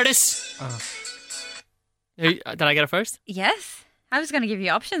know, No. Curtis. Did I get it first? Yes. I was going to give you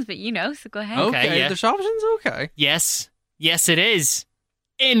options, but you know, so go ahead. Okay, Okay, yeah. there's options, okay. Yes. Yes, it is.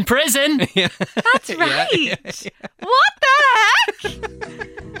 In prison. That's right. What the heck?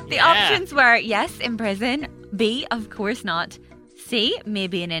 The Yeah. options were yes, in prison. B, of course not. C,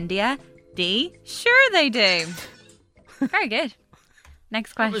 maybe in India. D, sure they do. Very good.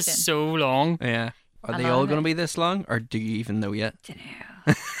 Next That question. was so long. Yeah. Are I they love all it. going to be this long, or do you even know yet?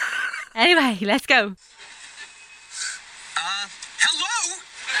 Dunno. Anyway, let's go. Hello?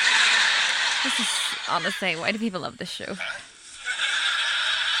 This is honestly, why do people love this show?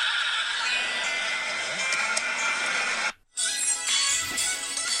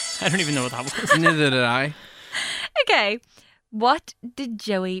 I don't even know what that was. Neither did I. Okay. What did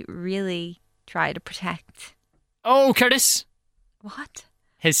Joey really try to protect? Oh, Curtis. What?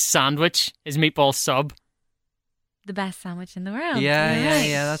 His sandwich, his meatball sub. The best sandwich in the world. Yeah, You're yeah, right.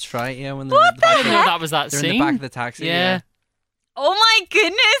 yeah, that's right. Yeah, when they're What in the back I of didn't know that was that they're scene. in the back of the taxi. Yeah. Oh my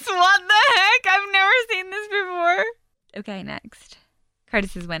goodness, what the heck? I've never seen this before. Okay, next.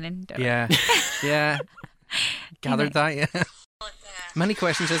 Curtis is winning. Don't Yeah. Yeah. Gathered that, yeah. Many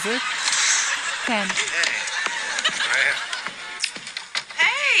questions, is there? 10.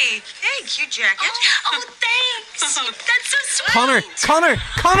 Hey, cute jacket. Oh, thanks. That's so sweet.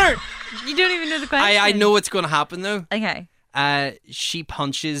 Connor! You don't even know the question. I know what's going to happen, though. Okay. She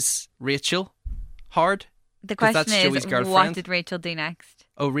punches Rachel hard. The 'Cause question that's Joey's is, what girlfriend. did Rachel do next?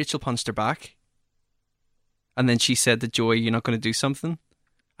 Oh, Rachel punched her back. And then she said to Joey, you're not going to do something.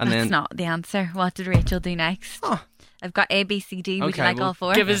 And That's then not the answer. What did Rachel do next? Oh. I've got A, B, C, D. Would Okay, you like well, all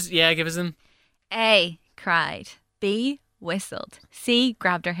four? Give us them. A, cried. B, whistled. C,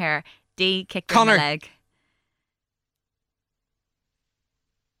 grabbed her hair. D, kicked her Connor. in the leg.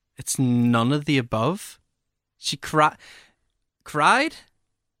 it's none of the above. She cried,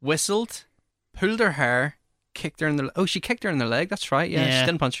 whistled, pulled her hair, kicked her in the... Oh, she kicked her in the leg. That's right. Yeah, Yeah. she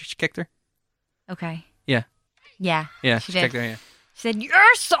didn't punch her. She kicked her. Okay. Yeah. Yeah. Yeah, She she did. kicked her, yeah. She said,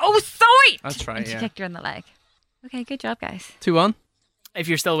 "You're so sweet." That's right, And she yeah. kicked her in the leg. Okay, good job, guys. 2-1. If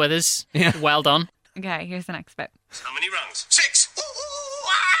you're still with us, Yeah. well done. Okay, here's the next bit. How many rungs? 6. That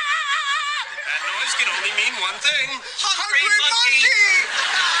noise can only mean one thing. Hungry monkey!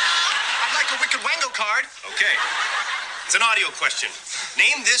 I'd like a Wicked Wango card. Okay. It's an audio question.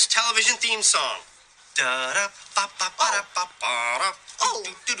 Name this television theme song. Oh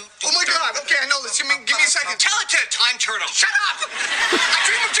my God. Okay, I know this. Give me a second. Tell it to Time Turtle. Shut up! I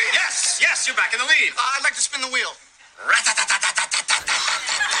dream of genius. Yes, you're back in the lead. I'd like to spin the wheel.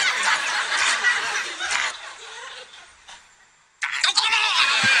 Oh, come on!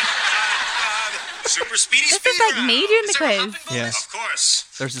 Super speedy This speed is like round. me doing the Is there a quiz. hopping bonus? Yes. Of course.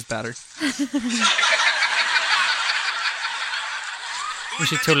 Theirs is better. We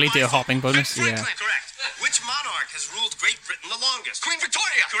should totally do a hopping bonus. Franklin, Yeah. correct. Which monarch has ruled Great Britain the longest? Queen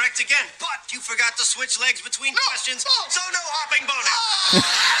Victoria. Correct again. But you forgot to switch legs between questions, so no hopping bonus.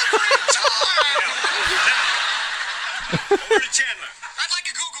 Now, over to Chandler. I'd like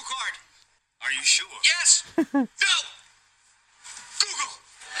a Google card. Are you sure? Yes. No. Google.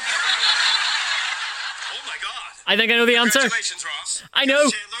 Oh my God. I think I know the answer. Congratulations, Ross. I know.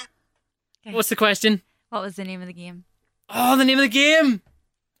 Yes, Chandler. What's the question? What was the name of the game? Oh, the name of the game.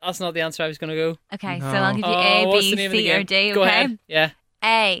 That's not the answer I was going to go. Okay, No. so I'll give you Oh, A, what's B, the name of the C, or game? D. Okay. Go ahead. Yeah.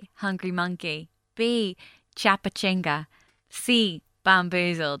 A. Hungry Monkey. B. Chapachinga. C.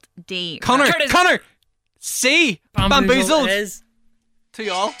 Bamboozled. D. Connor! Curtis. Connor! C! Bamboozled! It is. To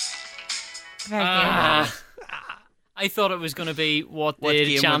y'all. Very good. I thought it was going to be what What did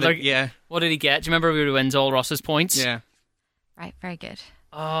game was Chandler. it? Yeah. What did he get? Do you remember who wins all Ross's points? Yeah. Right, very good.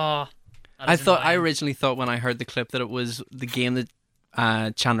 Oh. that I is thought I annoying. originally thought when I heard the clip that it was the game that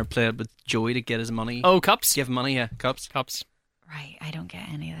Chandler played with Joey to get his money. Oh, cups. Give him money, yeah, cups. Cups. Right, I don't get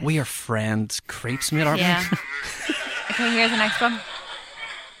any of this. We are friends, creeps, mate, aren't Yeah. Okay, here's the next one.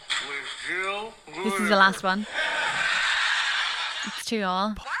 This is the last one. It's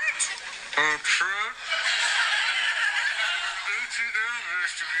 2-all.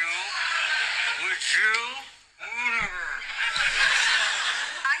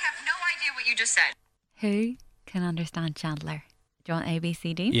 I have no idea what you just said. Who can understand Chandler? Do you want A, B,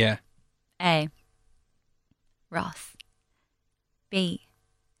 C, D? we? Yeah. A. Ross. B.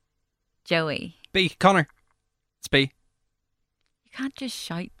 Joey. B. Connor. It's B. You can't just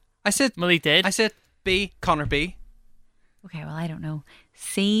shout. I said Well, he did. I said B. Connor B. Okay, well, I don't know.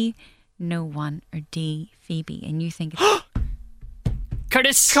 C. No one. Or D. Phoebe. And you think it's...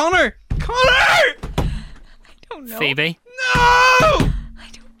 Curtis. Connor! Connor! I don't know. Phoebe. No! I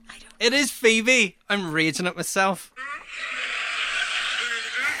don't. It is Phoebe. I'm raging at myself.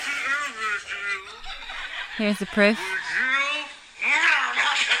 Here's the proof.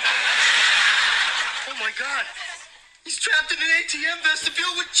 Oh my God. He's trapped in an ATM vestibule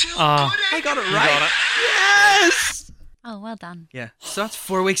with chill Ah. pudding. I got it You right. got it. Yes! Oh, well done. Yeah. So that's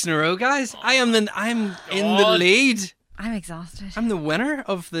 4 weeks in a row, guys. I'm in the God. lead. I'm exhausted. I'm the winner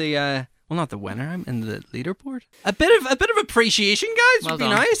of the well, not the winner. I'm in the leaderboard. A bit of appreciation, guys, Well would be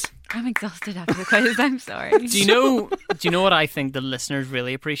done. nice. I'm exhausted after the quiz. I'm sorry. Do you know? Do you know what I think the listeners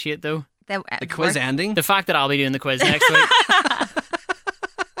really appreciate though? The Quiz ending. The fact that I'll be doing the quiz next week.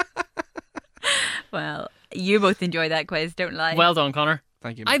 Well, you both enjoyed that quiz, don't lie. Well done, Connor.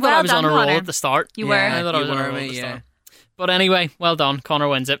 Thank you. I thought Well I was on done, a roll Connor. at the start. You Yeah, were. I thought I you was on a were, roll at mate, the yeah. start. But anyway, well done. Connor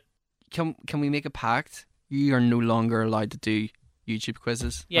wins it. Can we make a pact? You are no longer allowed to do YouTube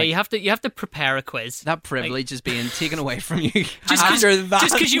quizzes. Yeah, Like, you have to prepare a quiz. that privilege is being taken away from you Just after that.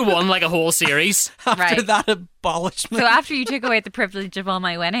 Just because you won like a whole series. after Right. that abolishment. So after you took away the privilege of all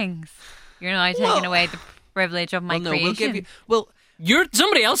my winnings, you're now taking Well- away the privilege of my well, no, creation. we'll give you. Well,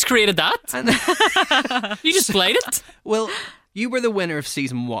 Somebody else created that. You just played it. well, you were the winner of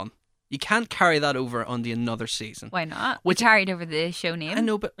season 1. You can't carry that over onto another season. Why not? Which- We carried over the show name. I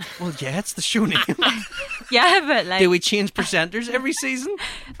know, but well, yeah, it's the show name. Yeah, but like, Do we change presenters every season?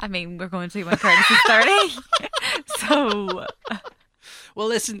 I mean, we're going to when Curtis is 30. So, Well,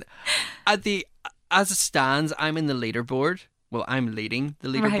 listen, as it stands, I'm in the leaderboard. Well, I'm leading the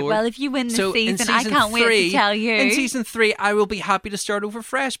leaderboard. right, well, if you win this So in season, I season can't wait 3 to tell you. In season 3, I will be happy to start over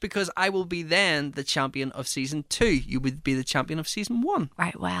fresh because I will be then the champion of season 2. You would be the champion of season 1.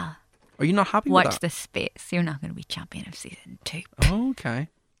 Right, well, Are you not happy watch with that? the space. You're not going to be champion of season 2. Oh, okay.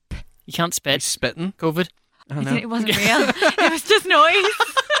 You can't spit. Spitting. COVID. I know. It wasn't real. It was just noise.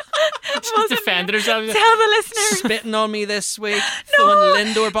 She defended herself. Tell the listeners. Spitting on me this week. No, throwing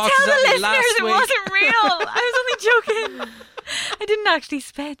Lindor boxes tell the at me listeners last it week. wasn't real. I was only joking. I didn't actually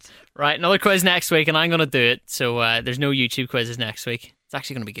spit. Right, another quiz next week, and I'm going to do it. So there's no YouTube quizzes next week. It's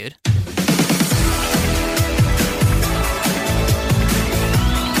actually going to be good.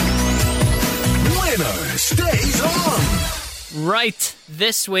 Winner stays on. Right,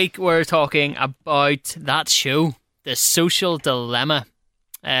 this week we're talking about that show, The Social Dilemma.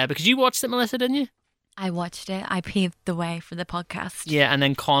 Because you watched it, Melissa, didn't you? I watched it. I paved the way for the podcast. Yeah, and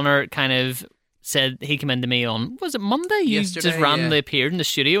then Connor kind of said he came into me on, was it Monday? You Yesterday, just randomly yeah. appeared in the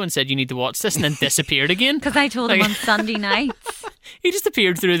studio and said you need to watch this, and then disappeared again. Because I told him Like- on Sunday nights. He just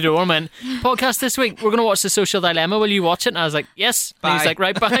appeared through the door and went, podcast this week, we're going to watch The Social Dilemma, will you watch it? And I was like, yes. And he was Bye. like,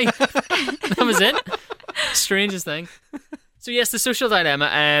 right, bye. That was it. Strangest thing. So yes, The Social Dilemma.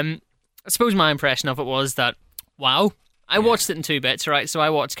 I suppose my impression of it was that, wow, I watched it in 2 bits, right? So I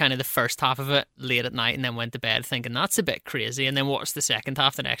watched kind of the first half of it late at night and then went to bed thinking that's a bit crazy, and then watched the second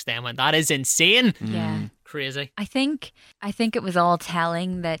half the next day and went, that is insane. Yeah. Crazy. I think it was all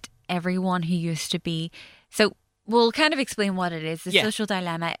telling that everyone who used to be so we'll kind of explain what it is. The Yeah. Social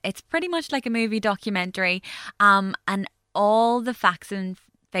Dilemma. It's pretty much like a movie documentary, and all the facts and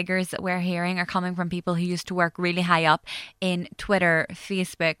figures that we're hearing are coming from people who used to work really high up in Twitter,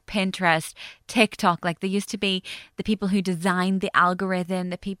 Facebook, Pinterest, TikTok. Like, they used to be the people who designed the algorithm,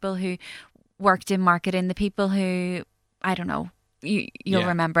 the people who worked in marketing, the people who, I don't know, you'll Yeah.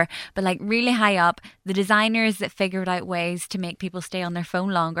 remember, but like really high up, the designers that figured out ways to make people stay on their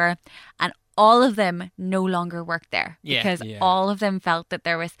phone longer, and all of them no longer work there Yeah. because Yeah. all of them felt that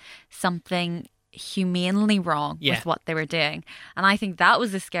there was something humanely wrong Yeah. with what they were doing. And I think that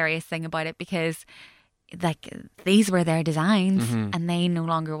was the scariest thing about it, because like these were their designs Mm-hmm. and they no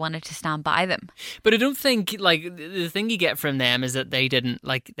longer wanted to stand by them. But I don't think, like, the thing you get from them is that they didn't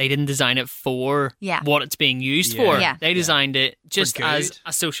design it for Yeah. what it's being used Yeah. for. Yeah. They designed it just good. as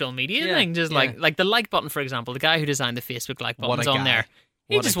a social media Yeah. thing. Just Yeah. like the like button, for example. The guy who designed the Facebook like What a buttons on guy. there.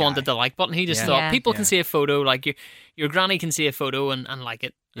 He What a just guy. wanted the like button. He just Yeah. thought Yeah. people Yeah. can see a photo, like your granny can see a photo and like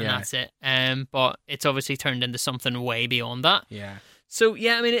it, and Yeah. that's it. But it's obviously turned into something way beyond that. Yeah. So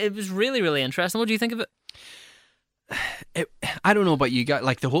yeah, I mean, it was really, really interesting. What do you think of it? I don't know about you guys.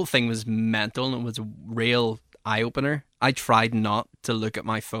 Like, the whole thing was mental and it was a real eye opener. I tried not to look at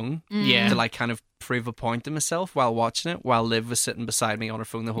my phone Yeah. to like kind of prove a point to myself while watching it. While Liv was sitting beside me on her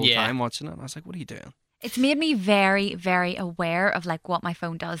phone the whole Yeah. time watching it, and I was like, "What are you doing?" It's made me very, very aware of like what my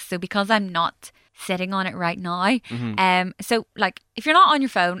phone does. So because I'm not sitting on it right now, so like if you're not on your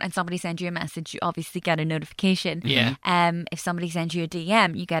phone and somebody sends you a message, you obviously get a notification. Yeah. If somebody sends you a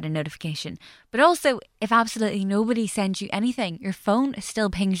DM, you get a notification. But also, if absolutely nobody sends you anything, your phone still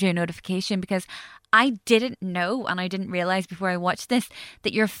pings you a notification, because I didn't know, and I didn't realize before I watched this,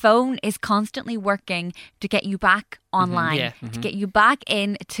 that your phone is constantly working to get you back online, yeah. to get you back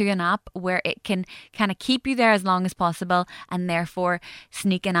into an app where it can kind of keep you there as long as possible, and therefore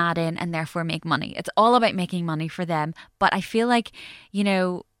sneak an ad in and therefore make money. It's all about making money for them. But I feel like, you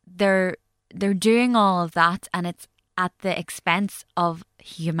know, they're doing all of that, and it's at the expense of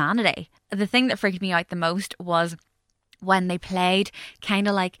humanity. The thing that freaked me out the most was when they played kind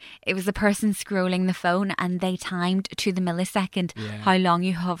of like it was the person scrolling the phone and they timed to the millisecond how long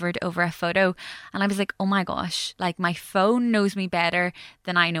you hovered over a photo. And I was like, oh my gosh, like my phone knows me better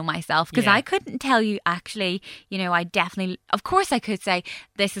than I know myself, because Yeah. I couldn't tell you actually, you know, I definitely, of course I could say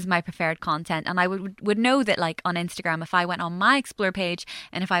this is my preferred content, and I would know that like on Instagram, if I went on my explore page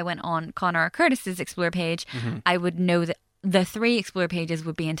and if I went on Connor or Curtis's explore page, I would know that the 3 explore pages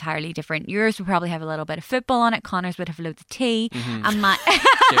would be entirely different. Yours would probably have a little bit of football on it. Connor's would have loads of tea. And my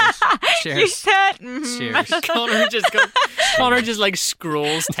Cheers. you Cheers. said Cheers. Connor just like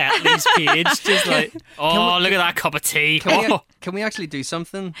scrolls Tetley's page, just like, oh, look at that cup of tea. Can we actually do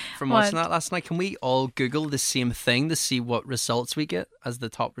something from What? watching that last night? Can we all Google the same thing to see what results we get as the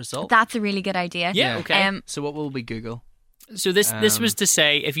top result? that's a really good idea. Yeah, okay. So what will we Google? So this was to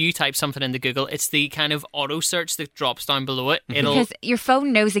say, if you type something into Google, it's the kind of auto search that drops down below it. It'll Because your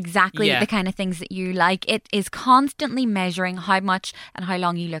phone knows exactly Yeah. the kind of things that you like. It is constantly measuring how much and how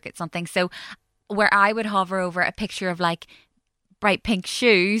long you look at something. So where I would hover over a picture of like bright pink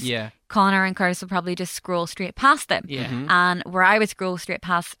shoes, Yeah. Connor and Curtis would probably just scroll straight past them. Yeah. And where I would scroll straight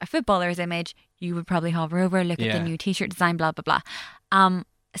past a footballer's image, you would probably hover over, look at Yeah. the new t-shirt design, blah, blah, blah.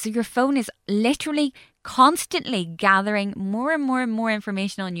 So your phone is literally constantly gathering more and more and more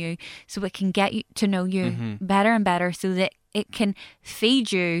information on you, so it can get you to know you better and better, so that it can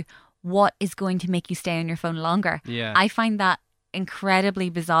feed you what is going to make you stay on your phone longer. Yeah. I find that incredibly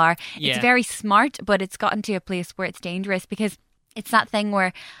bizarre. Yeah. It's very smart, but it's gotten to a place where it's dangerous, because it's that thing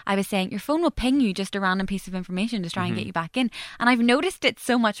where I was saying your phone will ping you just a random piece of information to try and get you back in. And I've noticed it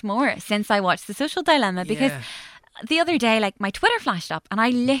so much more since I watched The Social Dilemma, because Yeah. the other day, like my Twitter flashed up, and I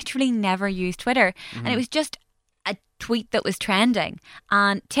literally never use Twitter, and it was just a tweet that was trending.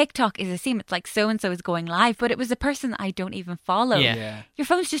 And TikTok is the same. It's like so and so is going live, but it was a person that I don't even follow. Yeah. Yeah. Your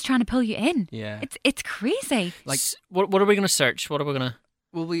phone's just trying to pull you in. Yeah. It's crazy. Like- what are we going to search? What are we going to?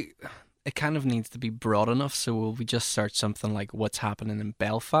 Will we? It kind of needs to be broad enough. So will we just search something like what's happening in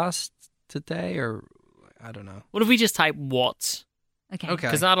Belfast today, or I don't know. What if we just type what? Okay. Okay.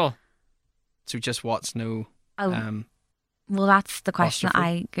 Because that'll. So just what's no. Oh. Well, that's the question that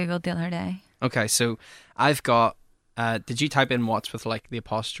apostrophe? I googled the other day. Okay, so I've got. Did you type in what's with like the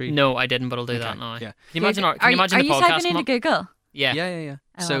apostrophe? No, I didn't, but I'll do Okay, that now. yeah. Can you imagine, can you imagine are the you podcast? typing into Mum? Google? Yeah. Yeah. Oh,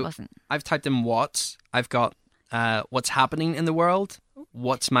 I So wasn't. I've typed in what's. I've got what's happening in the world.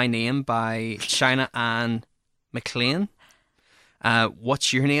 What's my name by China Ann McLean.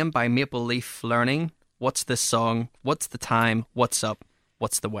 What's your name by Maple Leaf Learning. What's this song? What's the time? What's up?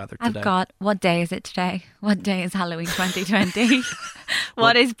 What's the weather today? I've got, what day is it today? What day is Halloween 2020?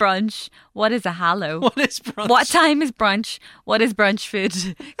 What is brunch? What is a hallow? What is brunch? What time is brunch? What is brunch food?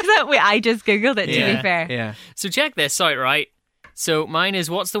 Because I just googled it, to be fair. Yeah. So check this out, right? So mine is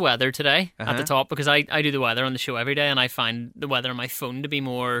what's the weather today at the top, because I do the weather on the show every day, and I find the weather on my phone to be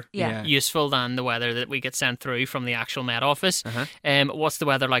more Yeah. useful than the weather that we get sent through from the actual Met Office. What's the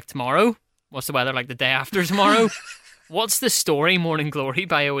weather like tomorrow? What's the weather like the day after tomorrow? What's the story Morning Glory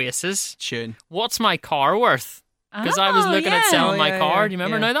by Oasis? Tune. What's my car worth? Because I was looking at selling my car. Do you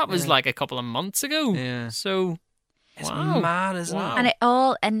remember? yeah, Now that was like a couple of months ago. Yeah. So It's wow. mad, isn't Wow.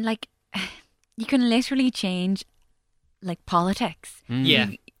 it? And like, you can literally change like politics.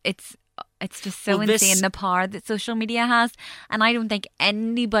 Yeah. It's just so Well, this- insane, the power that social media has. And I don't think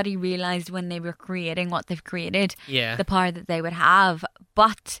anybody realised when they were creating what they've created, Yeah. the power that they would have.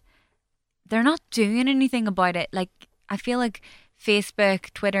 But they're not doing anything about it. Like, I feel like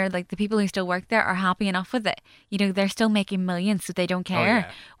Facebook, Twitter, like the people who still work there are happy enough with it. You know, they're still making millions, so they don't care.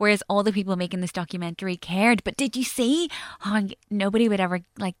 yeah. Whereas all the people making this documentary cared. But did you see how nobody would ever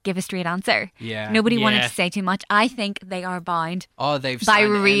like give a straight answer? Yeah. Nobody wanted Yeah. to say too much. I think they are bound Oh, they've by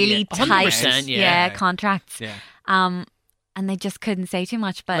signed really NDA. tight 100%, yeah. contracts. Yeah. And they just couldn't say too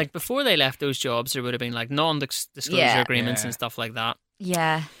much. But Like before they left those jobs, there would have been like non-disclosure Yeah. agreements Yeah. and stuff like that.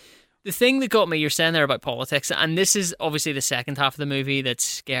 yeah. The thing that got me, you're saying there about politics, and this is obviously the second half of the movie that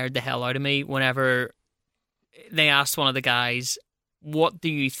scared the hell out of me whenever they asked one of the guys, what do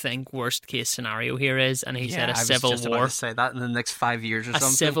you think worst case scenario here is? And he said a I was civil just war. about to say that in the next 5 years or A something.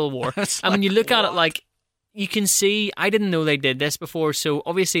 civil war. It's And when like, you look at it, what? like, you can see, I didn't know they did this before, so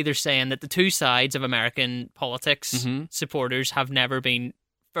obviously they're saying that the two sides of American politics supporters have never been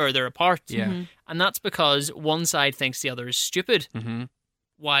further apart. Yeah. And that's because one side thinks the other is stupid, Mm-hmm.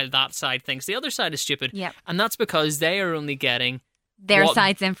 while that side thinks the other side is stupid. Yep. And that's because they are only getting Their what-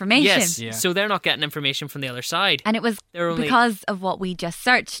 side's information. Yes, Yeah. so they're not getting information from the other side. And it was They're only- because of what we just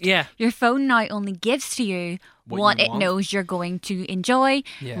searched. Yeah. Your phone now only gives to you What what you it want. knows you're going to enjoy,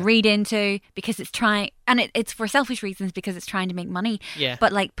 Yeah. read into, because it's trying, and it's for selfish reasons because it's trying to make money. Yeah.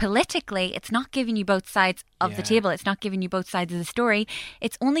 But like politically, it's not giving you both sides of the Yeah. table. It's not giving you both sides of the story.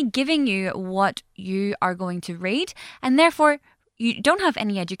 It's only giving you what you are going to read. And therefore, you don't have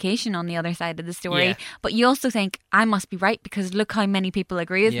any education on the other side of the story, Yeah. but you also think, I must be right because look how many people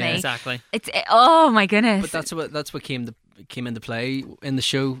agree with Yeah. me. Exactly. Oh my goodness. But that's what came into play in the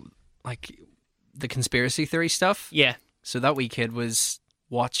show, like the conspiracy theory stuff. Yeah. So that wee kid was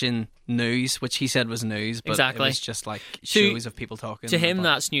watching news, which he said was news, but Exactly. it was just like shows of people talking. To him,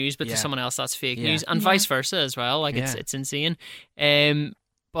 about- that's news, but Yeah. to someone else, that's fake Yeah. news, and Yeah. vice versa as well. Like Yeah. it's insane.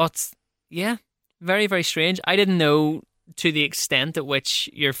 But yeah, very very strange. I didn't know to the extent at which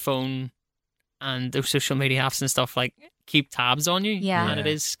your phone and those social media apps and stuff like keep tabs on you. Yeah. And it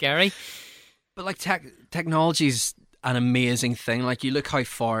is scary. But like technology's an amazing thing. Like you look how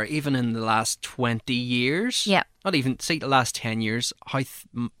far, even in the last 20 years. Yeah. Not even say the last 10 years, how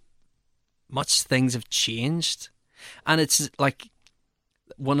much things have changed, and it's like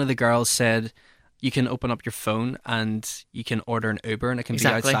one of the girls said. You can open up your phone and you can order an Uber and it can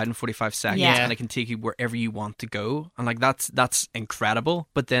Exactly. be outside in 45 seconds Yeah. and it can take you wherever you want to go. And like that's incredible.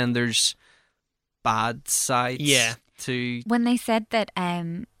 But then there's bad sides Yeah. to when they said that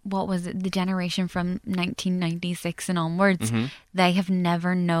what was it, the generation from 1996 and onwards, Mm-hmm. they have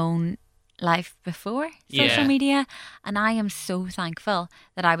never known life before social Yeah. media, and I am so thankful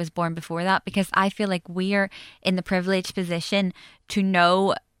that I was born before that, because I feel like we are in the privileged position to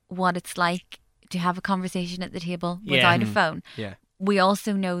know what it's like to have a conversation at the table Yeah. without a phone. yeah. We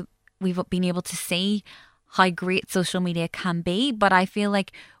also know we've been able to see how great social media can be, but I feel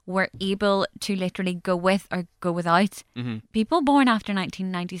like we're able to literally go with or go without. People born after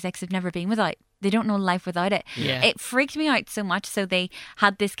 1996 have never been without. They don't know life without it. Yeah. It freaked me out so much. So they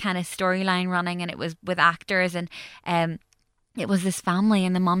had this kind of storyline running, and it was with actors, and it was this family,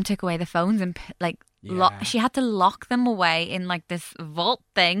 and the mom took away the phones and Yeah. she had to lock them away in like this vault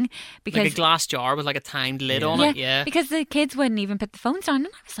thing because Like a glass jar with like a timed lid on it. Yeah. because the kids wouldn't even put the phones down. And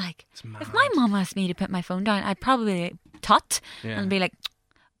I was like, if my mom asked me to put my phone down, I'd probably tut Yeah. and be like,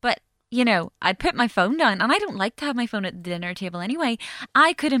 but you know, I'd put my phone down, and I don't like to have my phone at the dinner table anyway.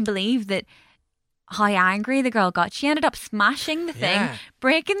 I couldn't believe that how angry the girl got. She ended up smashing the thing, Yeah.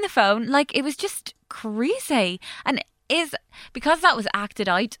 breaking the phone. Like, it was just crazy. And because that was acted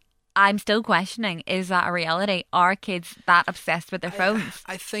out, I'm still questioning, is that a reality? Are kids that obsessed with their phones?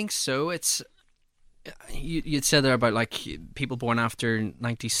 I think so. It's you'd said there about like people born after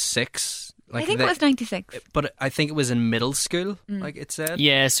 96. Like I think it was 96. but I think it was in middle school. Like it said.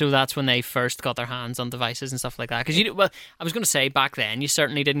 Yeah, so that's when they first got their hands on devices and stuff like that. Because I was going to say back then you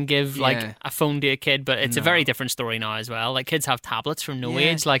certainly didn't give like Yeah. a phone to a kid, but it's a very different story now as well. Like kids have tablets from no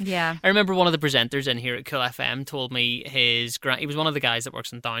Yeah. age. Like Yeah. I remember one of the presenters in here at Cool FM told me he was one of the guys that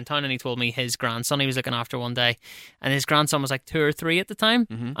works in downtown, and he told me his grandson he was looking after one day, and his grandson was like 2 or 3 at the time,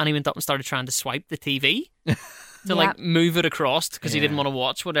 and he went up and started trying to swipe the TV. To like move it across because he didn't want to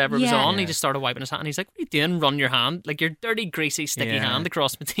watch whatever was Yeah. on. Yeah. He just started wiping his hand. He's like, "What are you doing? Run your hand, like your dirty, greasy, sticky Yeah. hand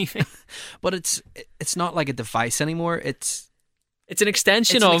across my TV." But it's not like a device anymore. It's It's an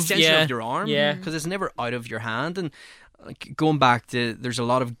extension it's an of extension of your arm. Yeah. Because it's never out of your hand. And like, going back to, there's a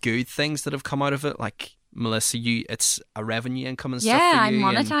lot of good things that have come out of it. Like Melissa, it's a revenue income and stuff Yeah, for I you.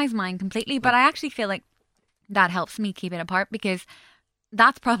 and- monetize mine completely, but I actually feel like that helps me keep it apart, because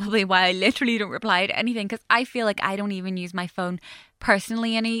that's probably why I literally don't reply to anything, because I feel like I don't even use my phone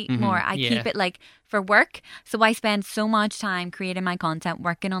personally anymore. I yeah. keep it like for work, so I spend so much time creating my content,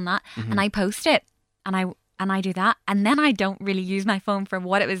 working on that, and I post it, and I do that, and then I don't really use my phone for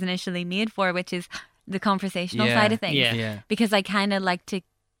what it was initially made for, which is the conversational Yeah, side of things. yeah. Because I kind of like to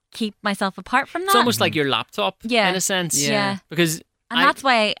keep myself apart from that. It's almost like your laptop, Yeah. in a sense. Yeah. Because And that's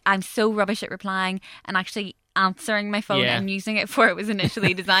why I'm so rubbish at replying and actually answering my phone Yeah. and using it for what it was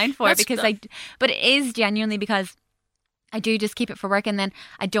initially designed for. That's- Because but it is genuinely because I do just keep it for work, and then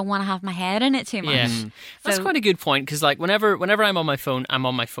I don't want to have my head in it too much. Yeah. That's So- quite a good point, because like whenever I'm on my phone, I'm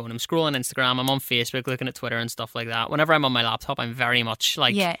scrolling Instagram, I'm on Facebook, looking at Twitter and stuff like that. Whenever I'm on my laptop, I'm very much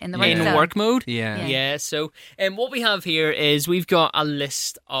like in the work in zone. work mode. Yeah. Yeah. So what we have here is we've got a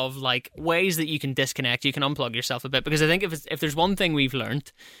list of like ways that you can disconnect, you can unplug yourself a bit, because I think if there's one thing we've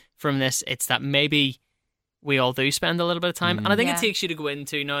learned from this, it's that maybe we all do spend a little bit of time. And I think Yeah. it takes you to go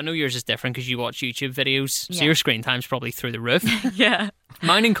into, now I know yours is different because you watch YouTube videos, so Yeah. your screen time's probably through the roof. Yeah.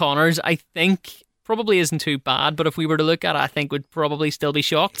 Mine and Connor's, I think, probably isn't too bad, but if we were to look at it, I think we'd probably still be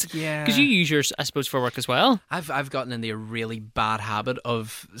shocked. Yeah. Because you use yours, I suppose, for work as well. I've gotten into a really bad habit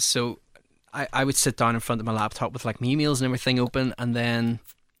of, so I would sit down in front of my laptop with like my emails and everything open, and then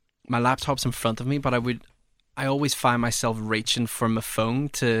my laptop's in front of me, but I always find myself reaching for my phone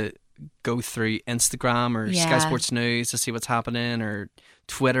to go through Instagram or Sky Yeah. Sports News to see what's happening, or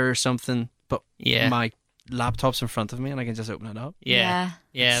Twitter or something, but Yeah. my laptop's in front of me and I can just open it up. Yeah.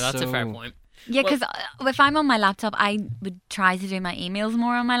 Yeah, that's a fair So- point. Yeah, because if I'm on my laptop, I would try to do my emails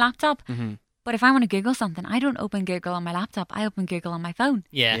more on my laptop. Mm-hmm. But if I want to Google something, I don't open Google on my laptop. I open Google on my phone.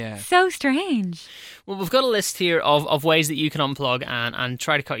 Yeah. So strange. Well, we've got a list here of ways that you can unplug and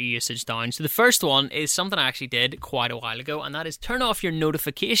try to cut your usage down. So the first one is something I actually did quite a while ago, and that is turn off your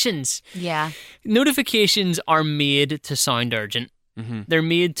notifications. Yeah. Notifications are made to sound urgent. Mm-hmm. They're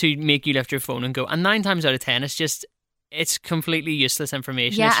made to make you lift your phone and go. And 9 times out of 10, it's completely useless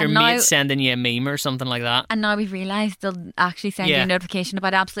information. Yeah, it's your and now- mate sending you a meme or something like that. And now we've realised they'll actually send you Yeah. a notification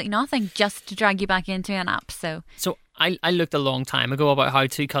about absolutely nothing just to drag you back into an app. So, So I looked a long time ago about how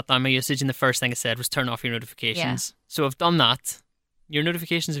to cut down my usage, and the first thing it said was turn off your notifications. So I've done that. Your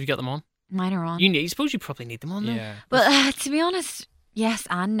notifications, have you got them on? mine are on. You suppose you probably need them on, though. Yeah. Well, to be honest, yes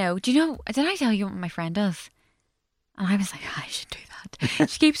and no. Do you know, did I tell you what my friend does? And I was like, I should do that.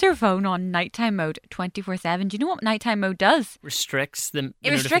 She keeps her phone on nighttime mode 24/7. Do you know what nighttime mode does? Restricts the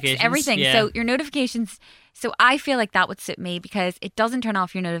It restricts notifications. everything. Yeah. So your notifications. So I feel like that would suit me because it doesn't turn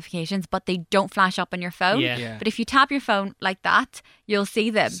off your notifications, but they don't flash up on your phone. Yeah. Yeah. But if you tap your phone like that, you'll see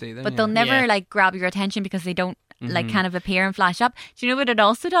them. See them, but they'll yeah. never Yeah. like grab your attention because they don't like kind of appear and flash up. Do you know what it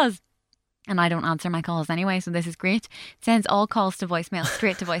also does? And I don't answer my calls anyway, so this is great. It sends all calls to voicemail,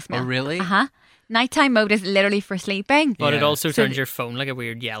 straight to voicemail. Oh, really? Uh-huh. Nighttime mode is literally for sleeping. But it Yeah. also So turns your phone like a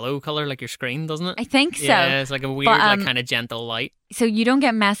weird yellow colour, like your screen, doesn't it? I think so. Yeah, it's like a weird, But, like kind of gentle light. So you don't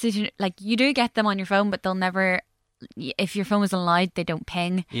get message, like you do get them on your phone, but they'll never, if your phone is loud, they don't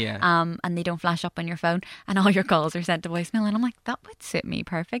ping. Yeah. And they don't flash up on your phone, and all your calls are sent to voicemail. And I'm like, that would suit me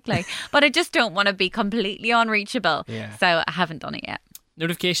perfectly. But I just don't want to be completely unreachable. Yeah. So I haven't done it yet.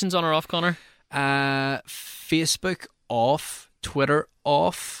 Notifications on or off, Connor? Facebook off, Twitter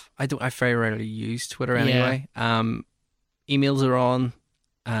off. I very rarely use Twitter anyway. Emails are on,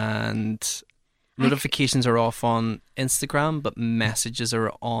 and notifications are off on Instagram, but messages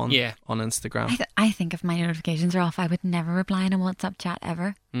are on Yeah. on Instagram. I think if my notifications are off, I would never reply in a WhatsApp chat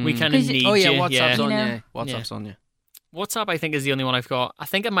ever. We kind of 'Cause- need Oh yeah, you. WhatsApp's yeah. on You know? you. WhatsApp's on you. WhatsApp, I think, is the only one I've got. I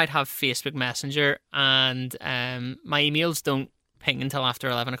think I might have Facebook Messenger, and my emails don't ping until after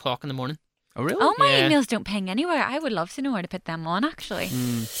 11 o'clock in the morning. Oh, really? Oh, my Yeah. emails don't ping anywhere. I would love to know where to put them on, actually.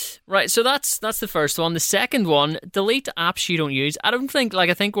 Right, so that's the first one. The second one, delete apps you don't use. I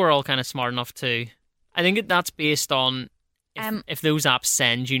think we're all kind of smart enough to. I think that's based on if those apps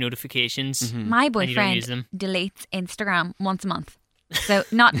send you notifications. My and you don't use boyfriend them. deletes Instagram once a month. So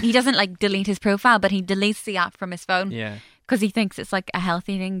he doesn't like delete his profile, but he deletes the app from his phone. Yeah. Because he thinks it's like a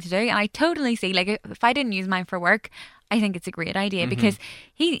healthy thing to do. And I totally see, like, if I didn't use mine for work, I think it's a great idea because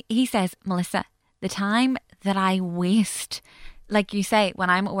he says, Melissa, the time that I waste, like you say, when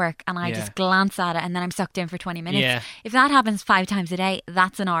I'm at work and I just glance at it and then I'm sucked in for 20 minutes. Yeah. If that happens 5 times a day,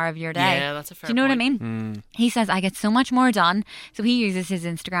 that's an hour of your day. Yeah, that's a fair Do you know point. what I mean? He says, I get so much more done. So he uses his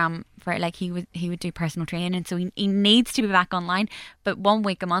Instagram for, like, he would do personal training. So he needs to be back online. But 1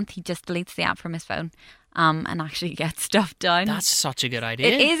 week a month, he just deletes the app from his phone. And actually get stuff done. That's such a good idea.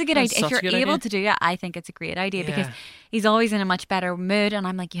 It is a good That's idea. If such a you're good able idea. to do it, I think it's a great idea because Yeah. he's always in a much better mood. And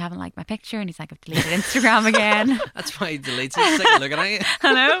I'm like, you haven't liked my picture. And he's like, I've deleted Instagram again. That's why he deletes it. It's like looking at it.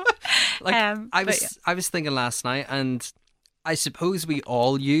 I know. Like I but yeah. was thinking last night, and I suppose we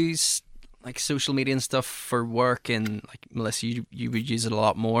all use like social media and stuff for work, and like Melissa, you would use it a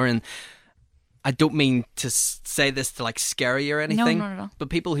lot more. And I don't mean to say this to like scare you or anything, not at all. but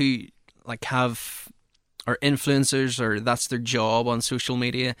people who like are influencers or that's their job on social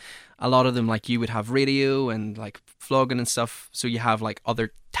media, a lot of them, like, you would have radio and like vlogging and stuff, so you have like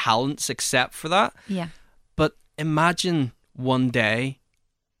other talents except for that. Yeah. But imagine one day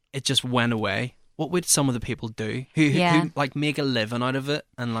it just went away. What would some of the people do who like make a living out of it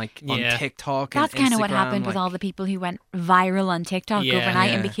and like on Yeah. TikTok? That's and kind of what Instagram, happened with all the people who went viral on TikTok Yeah.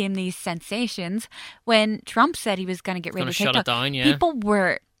 overnight and Yeah. became these sensations. When Trump said he was going to get rid Gonna of shut TikTok, it down, yeah. people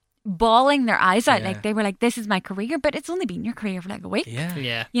were bawling their eyes out. Yeah. Like, they were like, this is my career, but it's only been your career for like a week. Yeah.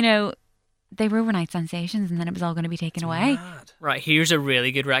 Yeah. You know, they were overnight sensations and then it was all going to be taken away. Mad. Right, here's a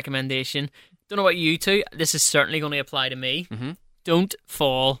really good recommendation. Don't know about you two. This is certainly going to apply to me. Mhm. Don't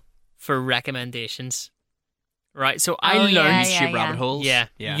fall for recommendations. Right, so I Oh, learned yeah, YouTube rabbit holes. Yeah,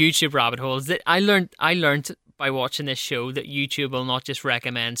 Yeah. YouTube rabbit holes. That I learned by watching this show that YouTube will not just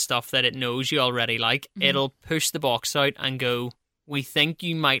recommend stuff that it knows you already like. It'll push the box out and go, we think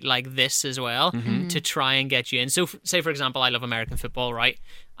you might like this as well, to try and get you in. So, say for example, I love American football, right?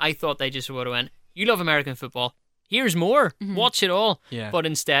 I thought they just would have went, you love American football, here's more, watch it all. Yeah. But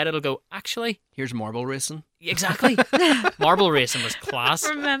instead it'll go, actually, Here's marble racing. exactly. Marble racing was class.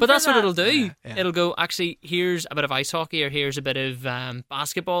 Remember But that's what that. it'll do. Yeah. It'll go, actually, here's a bit of ice hockey or here's a bit of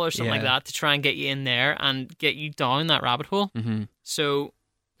basketball or something like Yeah. that to try and get you in there and get you down that rabbit hole. Mm-hmm. So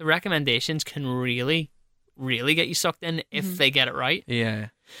the recommendations can really, really get you sucked in if they get it right. Yeah.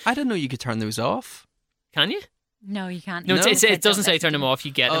 I didn't know you could turn those off. Can you? No, you can't. No, No? it doesn't say turn them off.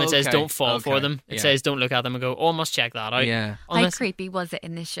 You get them. Oh, It says okay. don't fall for Okay. them. It Yeah. says don't look at them and go, oh, I must check that out. Yeah. How Unless- creepy was it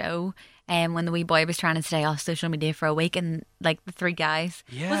in the show when the wee boy was trying to stay off social media for a week and like the 3 guys?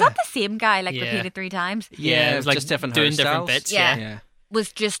 Yeah. Was that the same guy like Yeah. repeated 3 times? Yeah, it was like just different doing different hairstyles. bits. Yeah. Yeah.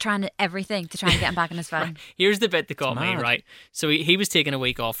 Was just trying to everything to try and get him back on his phone. Here's the bit that got me, mad. right? So he was taking a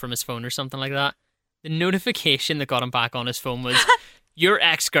week off from his phone or something like that. The notification that got him back on his phone was, your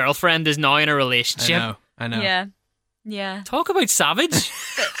ex-girlfriend is now in a relationship. I know. Yeah. Yeah. Talk about savage.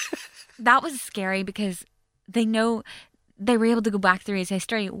 That was scary because they know they were able to go back through his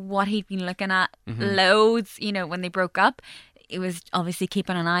history, what he'd been looking at loads, you know, when they broke up. It was obviously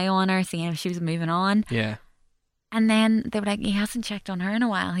keeping an eye on her, seeing if she was moving on. Yeah. And then they were like, he hasn't checked on her in a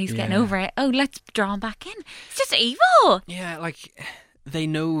while. He's getting Yeah. over it. Oh, let's draw him back in. It's just evil. Yeah, like they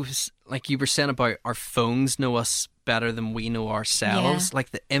know, like you were saying about our phones know us better than we know ourselves. Yeah. Like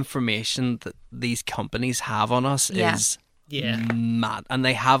the information that these companies have on us Yeah. is Yeah. mad, and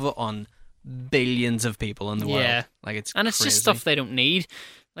they have it on billions of people in the world. Yeah. Like it's And it's just crazy. stuff they don't need.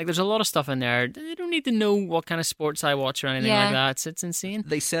 Like, there's a lot of stuff in there. They don't need to know what kind of sports I watch or anything Yeah. like that. It's insane.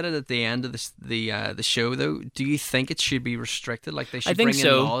 They said it at the end of the show, though. Do you think it should be restricted? Like they should think bring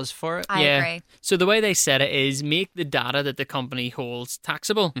so. in laws for it? I agree. So the way they said it is make the data that the company holds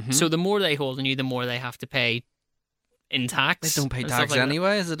taxable. Mm-hmm. So the more they hold on you, the more they have to pay in tax. They don't pay and stuff tax like that.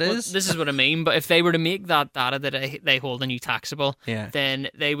 anyway, as it Well, is. this is what I mean. But if they were to make that data that they hold on you taxable, Yeah. then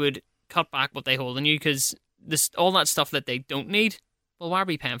they would cut back what they hold on you because all that stuff that they don't need. Well, why are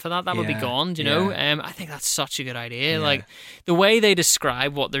we paying for that? That would be Yeah, gone, do you know? yeah. I think that's such a good idea. Yeah. Like, the way they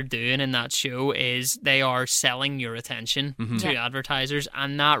describe what they're doing in that show is they are selling your attention Mm-hmm. to advertisers,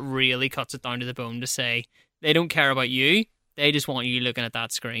 and that really cuts it down to the bone to say they don't care about you. They just want you looking at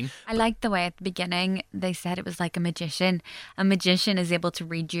that screen. I liked the way at the beginning they said it was like a magician. A magician is able to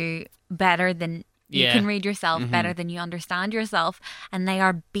read you better than You Yeah. can read yourself better than you understand yourself. And they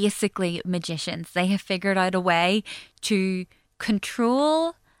are basically magicians. They have figured out a way to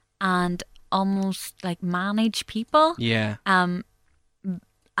control and almost like manage people. Yeah.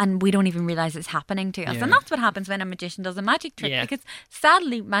 And we don't even realize it's happening to us. Yeah. And that's what happens when a magician does a magic trick, Yeah. because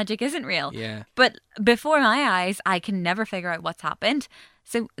sadly, magic isn't real. Yeah. But before my eyes, I can never figure out what's happened.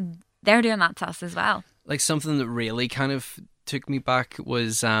 So they're doing that to us as well. Like something that really kind of took me back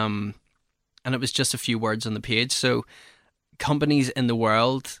was, and it was just a few words on the page. So companies in the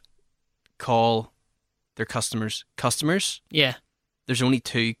world call their customers customers. Yeah. There's only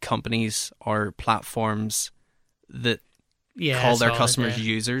 2 companies or platforms that Yeah. call their solid, customers yeah.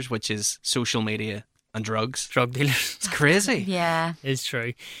 users, which is social media and drugs. Drug dealers. It's crazy. Yeah. Is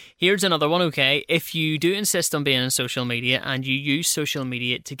true. Here's another one, okay? If you do insist on being on social media and you use social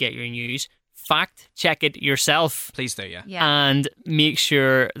media to get your news, fact check it yourself Please do, yeah. Yeah. and make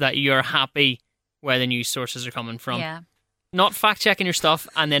sure that you're happy where the news sources are coming from. Yeah. Not fact checking your stuff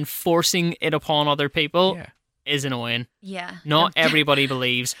and then forcing it upon other people Yeah. is annoying. Yeah. Not everybody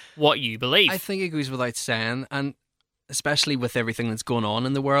believes what you believe. I think it goes without saying, and especially with everything that's going on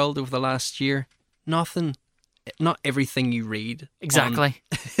in the world over the last year, not everything you read Exactly.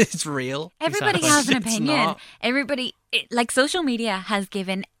 is real. Everybody Exactly. has an It's opinion. not. Like social media has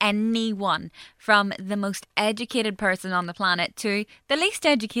given anyone from the most educated person on the planet to the least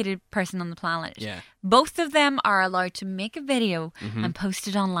educated person on the planet. Yeah. Both of them are allowed to make a video and post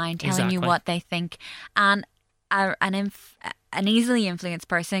it online telling you Exactly. what they think. And an easily influenced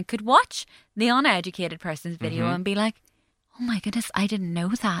person could watch the uneducated person's video and be like, oh my goodness, I didn't know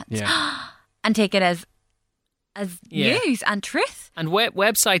that. Yeah. And take it as Yeah. news and truth. And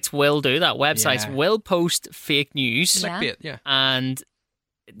websites will do that. Websites Yeah. will post fake news. Yeah. Clickbait, yeah. And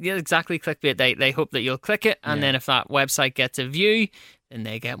yeah, exactly, clickbait. They hope that you'll click it, and Yeah. then if that website gets a view, then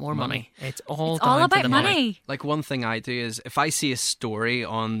they get more money. It's all It's all down to about the money. Like one thing I do is if I see a story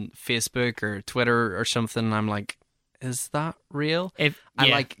on Facebook or Twitter or something, and I'm like, is that real? I Yeah.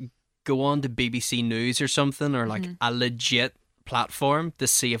 like go on to BBC News or something, or like a legit platform to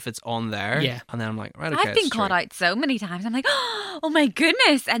see if it's on there. Yeah. And then I'm like, right, okay. I've been it's caught true. out so many times. I'm like, oh my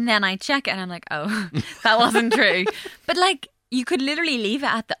goodness. And then I check it and I'm like, oh, that wasn't true. But like, you could literally leave it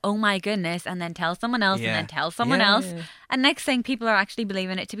at the oh my goodness and then tell someone else Yeah. and then tell someone Yeah, else. yeah. And next thing, people are actually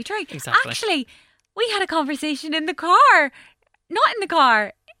believing it to be true. Exactly. Actually, we had a conversation in the car. Not in the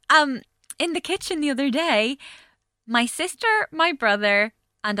car. In the kitchen the other day. My sister, my brother,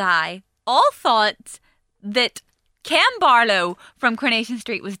 and I all thought that Ken Barlow from Coronation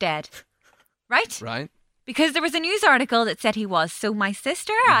Street was dead. Right? Right? Because there was a news article that said he was. So my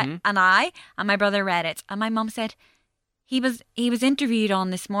sister and I and my brother read it. And my mum said he was interviewed on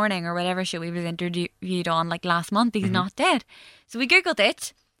This Morning or whatever show he was interviewed on like last month. He's not dead. So we Googled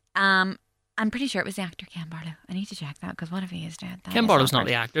it. I'm pretty sure it was the actor Ken Barlow. I need to check that because what if he is dead? That Ken is Barlow's not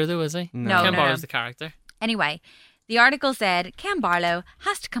awkward. the actor, though, is he? No, Ken no, Barlow's no. the character. Anyway, the article said Ken Barlow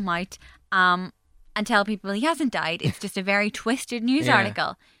has to come out and tell people he hasn't died. It's just a very twisted news Yeah.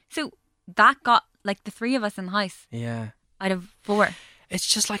 article. So that got like the 3 of us in the house Yeah. out of 4. It's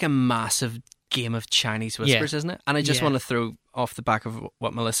just like a massive game of Chinese whispers, isn't it? And I just Yeah. want to throw off the back of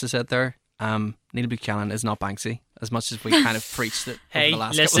what Melissa said there. Neil Buchanan is not Banksy, as much as we kind of preached it Hey, over the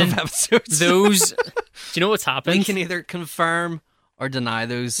last listen, couple of episodes. Those. Do you know what's we happened? can either confirm or deny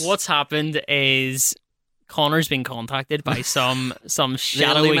those. What's happened is Connor's been contacted by some the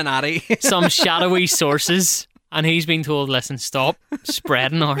shadowy Illuminati? some shadowy sources, and he's been told, listen, stop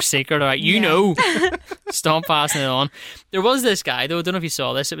spreading our secret. All right, you Yeah. know, stop passing it on. There was this guy, though, I don't know if you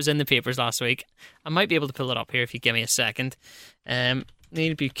saw this, it was in the papers last week. I might be able to pull it up here if you give me a second.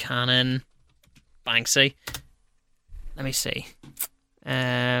 Neil Buchanan, Banksy. Let me see.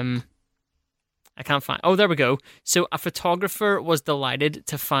 I can't find. Oh, there we go. So a photographer was delighted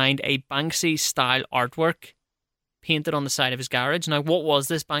to find a Banksy style artwork painted on the side of his garage. Now, what was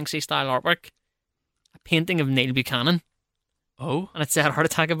this Banksy style artwork? A painting of Neil Buchanan, Oh, and it said heart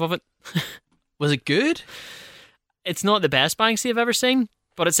attack above it. was it good? It's not the best Banksy I've ever seen,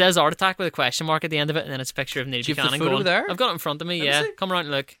 but it says heart attack with a question mark at the end of it, and then it's a picture of Neil Do you have the Buchanan photo going. there? I've got it in front of me. Let me Yeah, see. come around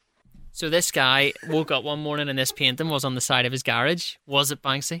and look. So this guy woke up one morning and this painting was on the side of his garage. Was it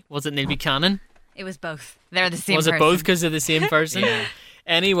Banksy? Was it Neil Buchanan? It was both. They're the same Was person. it both because of the same person? Yeah.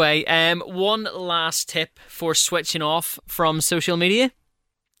 Anyway, one last tip for switching off from social media.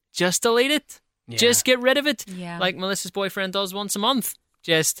 Just delete it. Yeah. Just get rid of it. Yeah. Like Melissa's boyfriend does once a month.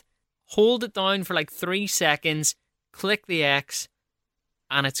 Just hold it down for like 3 seconds, click the X,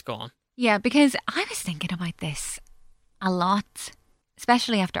 and it's gone. Yeah, because I was thinking about this a lot,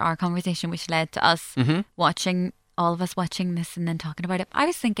 especially after our conversation, which led to us Mhm. watching, all of us watching this and then talking about it. I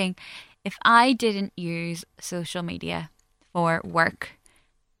was thinking, if I didn't use social media for work,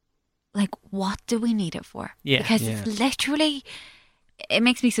 like, what do we need it for? Yeah. Because it's literally, it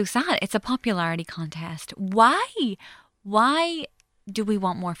makes me so sad. It's a popularity contest. Why do we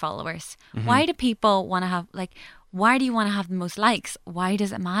want more followers? Why do people want to have, like, why do you want to have the most likes? Why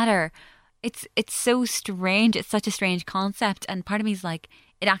does it matter? It's so strange. It's such a strange concept. And part of me is like,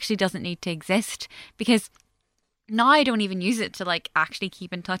 it actually doesn't need to exist, because now I don't even use it to, like, actually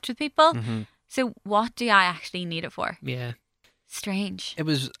keep in touch with people. So what do I actually need it for? Yeah. Strange. It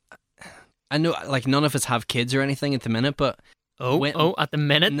was. I know, like, none of us have kids or anything at the minute, but At the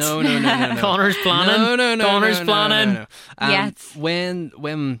minute? No. Connor's planning. No. Connor's planning. No. Yes.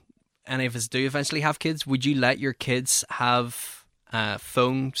 When any of us do eventually have kids, would you let your kids have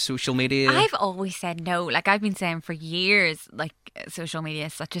phone, social media? I've always said no. Like, I've been saying for years, like, social media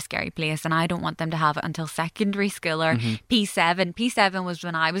is such a scary place, and I don't want them to have it until secondary school or P7. P7 was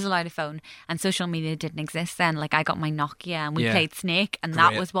when I was allowed a phone, and social media didn't exist then. Like, I got my Nokia and we played Snake, and that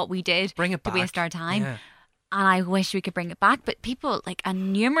Great. was what we did Bring it to back. waste our time. Yeah. And I wish we could bring it back. But people, like,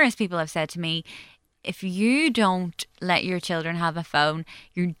 and numerous people have said to me, if you don't let your children have a phone,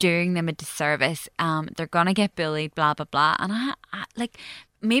 you're doing them a disservice. They're going to get bullied, blah, blah, blah. And I like,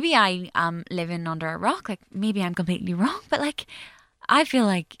 maybe I am living under a rock. Like, maybe I'm completely wrong. But, like, I feel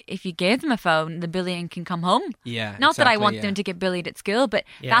like if you give them a phone, the bullying can come home. Yeah. Not that I exactly, want yeah. them to get bullied at school, but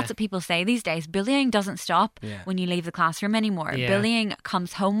Yeah. that's what people say these days. Bullying doesn't stop Yeah. when you leave the classroom anymore. Yeah. Bullying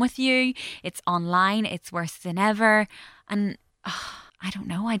comes home with you. It's online. It's worse than ever. And I don't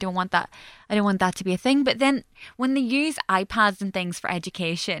know. I don't want that. I don't want that to be a thing. But then when they use iPads and things for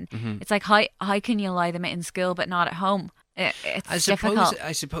education, it's like, how can you allow them in school but not at home? It's difficult.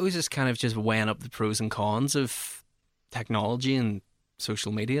 I suppose it's kind of just weighing up the pros and cons of technology and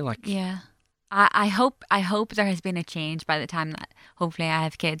social media. Like, Yeah. I hope there has been a change by the time that hopefully I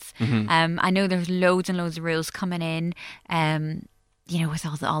have kids. I know there's loads and loads of rules coming in. With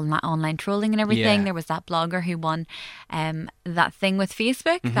all the online trolling and everything. Yeah. There was that blogger who won that thing with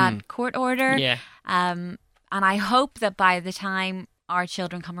Facebook, that court order. Yeah. And I hope that by the time our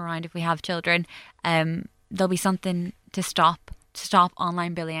children come around, if we have children, there'll be something to stop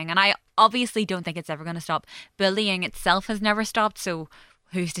online bullying. And I obviously don't think it's ever going to stop. Bullying itself has never stopped, so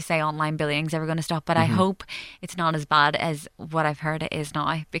who's to say online bullying is ever going to stop? But I hope it's not as bad as what I've heard it is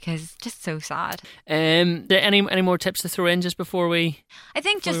now, because it's just so sad. Any more tips to throw in just before we? I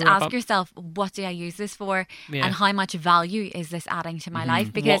think Before just we wrap ask up. yourself, what do I use this for? Yeah. And how much value is this adding to my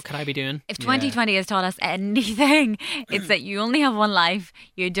life? Because What could I be doing? if 2020 has taught us anything, it's that you only have one life.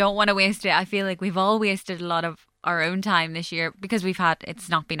 You don't want to waste it. I feel like we've all wasted a lot of our own time this year because it's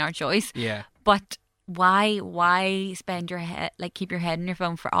not been our choice. yeah. But why spend your head, like, keep your head in your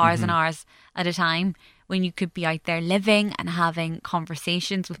phone for hours and hours at a time when you could be out there living and having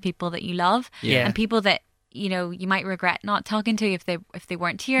conversations with people that you love Yeah. and people that you might regret not talking to if they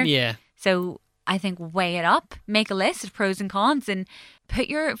weren't here. Yeah. So I think weigh it up, make a list of pros and cons, and put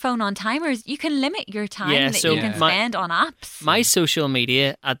your phone on timers. You can limit your time Yeah, that so you can my- spend on apps. My social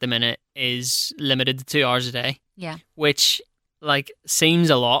media at the minute is limited to 2 hours a day, Yeah. which, like, seems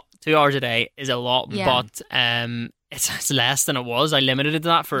a lot. 2 hours a day is a lot, Yeah. but it's less than it was. I limited it to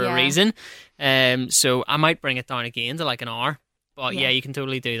that for Yeah. a reason. So I might bring it down again to like an hour. But yeah, Yeah. you can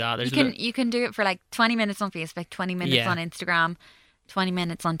totally do that. There's You can do it for like 20 minutes on Facebook, 20 minutes Yeah. on Instagram, 20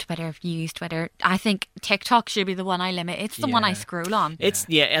 minutes on Twitter if you use Twitter. I think TikTok should be the one I limit. It's the one I Yeah. scroll on. I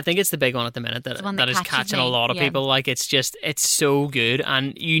think it's the big one at the minute the one that that is catches catching a me, lot of yeah. people. Like, it's so good,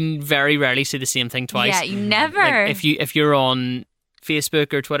 and you very rarely see the same thing twice. Yeah, you never. Like, if you're on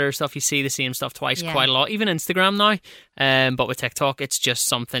Facebook or Twitter or stuff, you see the same stuff twice Yeah. quite a lot. Even Instagram now, but with TikTok, it's just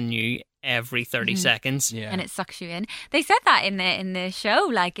something new every 30 seconds. Yeah. And it sucks you in. They said that in the show.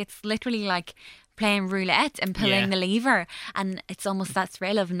 Like, it's literally like playing roulette and pulling Yeah. the lever, and it's almost that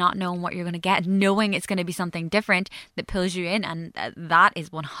thrill of not knowing what you're going to get, knowing it's going to be something different that pulls you in. And that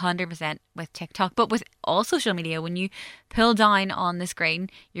is 100% with TikTok, but with all social media, when you pull down on the screen,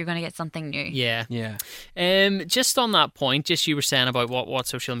 you're going to get something new. Yeah. Yeah. Just on that point, just you were saying about what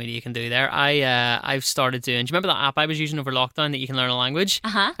social media can do there. I've started doing. Do you remember that app I was using over lockdown that you can learn a language?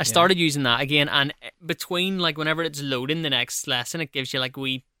 Uh-huh. I started using that again, and between, like, whenever it's loading the next lesson, it gives you like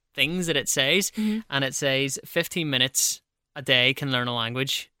wee things that it says, and it says 15 minutes a day can learn a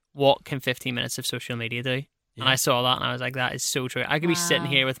language. What can 15 minutes of social media do? And I saw that and I was like, that is so true. I could be sitting Wow.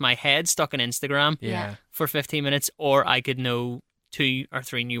 here with my head stuck in Instagram Yeah. for 15 minutes, or I could know 2 or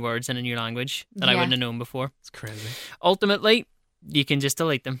 3 new words in a new language that I Yeah. wouldn't have known before. It's crazy. Ultimately, you can just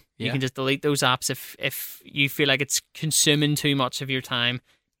delete them. You Yeah. can just delete those apps if you feel like it's consuming too much of your time.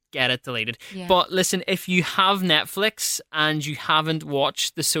 get it deleted. Yeah. But listen, if you have Netflix and you haven't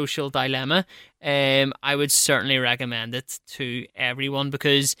watched The Social Dilemma, I would certainly recommend it to everyone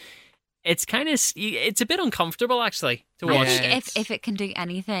because it's it's a bit uncomfortable actually to watch. I think if it can do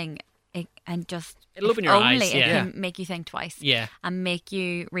anything, it'll open your eyes, it can make you think twice. Yeah. And make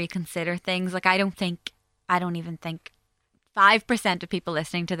you reconsider things. Like I don't even think 5% of people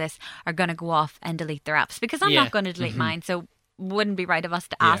listening to this are going to go off and delete their apps because I'm not going to delete mine. So wouldn't be right of us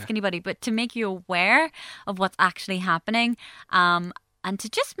to ask anybody, but to make you aware of what's actually happening, and to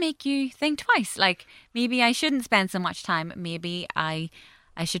just make you think twice. Like maybe I shouldn't spend so much time. Maybe I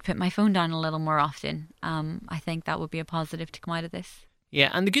should put my phone down a little more often. I think that would be a positive to come out of this. Yeah,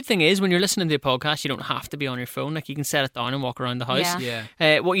 and the good thing is when you're listening to a podcast, you don't have to be on your phone. Like you can set it down and walk around the house.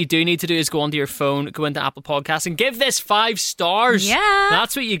 Yeah. What you do need to do is go onto your phone, go into Apple Podcasts and give this 5 stars. Yeah.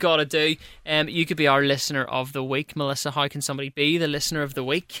 That's what you got to do. You could be our listener of the week. Melissa, how can somebody be the listener of the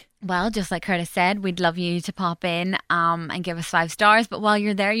week? Well, just like Curtis said, we'd love you to pop in and give us 5 stars. But while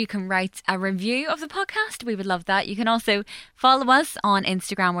you're there, you can write a review of the podcast. We would love that. You can also follow us on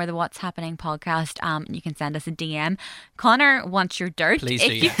Instagram. We're the What's Happening podcast. You can send us a DM. Connor wants your dirt. Please if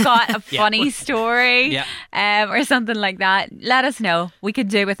do, you've got a funny story or something like that, let us know. We could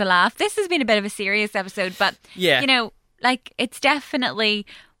do with a laugh. This has been a bit of a serious episode, but you know, like it's definitely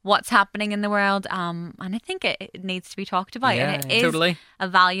what's happening in the world, and I think it needs to be talked about, and it is totally a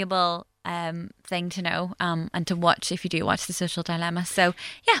valuable thing to know and to watch if you do watch The Social Dilemma. So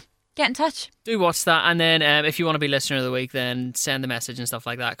yeah, get in touch. Do watch that, and then if you want to be listener of the week, then send a message and stuff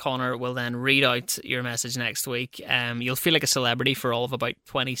like that. Connor will then read out your message next week. You'll feel like a celebrity for all of about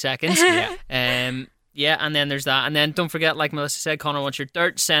 20 seconds. Yeah, and then there's that, and then don't forget, like Melissa said, Connor wants your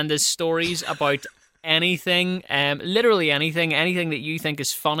dirt. Send us stories about anything, literally anything that you think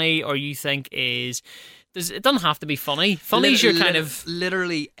is funny or you think is. It doesn't have to be funny. Funny's your kind of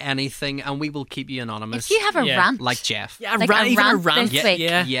literally anything, and we will keep you anonymous. If you have a rant, like Jeff, like a rant this week,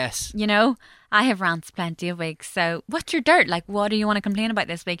 yes, you know, I have rants plenty of weeks. So what's your dirt? Like, what do you want to complain about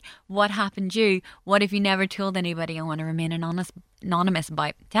this week? What happened to you? What have you never told anybody and want to remain anonymous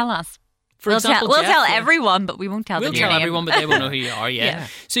about? Tell us. For example, we'll Jeff, tell everyone, but we won't tell them We'll your tell name. everyone, but they won't know who you are, yeah.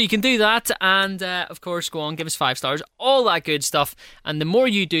 So you can do that, and of course, go on, give us 5 stars, all that good stuff. And the more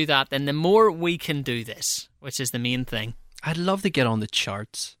you do that, then the more we can do this, which is the main thing. I'd love to get on the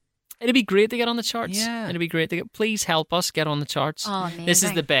charts. It'd be great to get on the charts. Yeah. It'd be great to get. Please help us get on the charts. Oh, amazing. This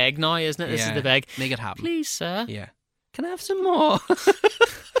is the beg now, isn't it? This is the beg. Make it happen. Please, sir. Yeah. Can I have some more?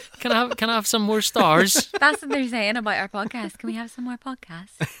 Can I have some more stars? That's what they're saying about our podcast. Can we have some more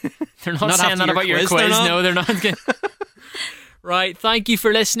podcasts? They're not Not saying after that your about your quiz, quiz. they're not. No, they're not. Right. Thank you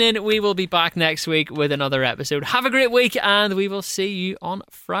for listening. We will be back next week with another episode. Have a great week, and we will see you on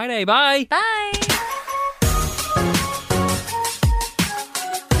Friday. Bye. Bye.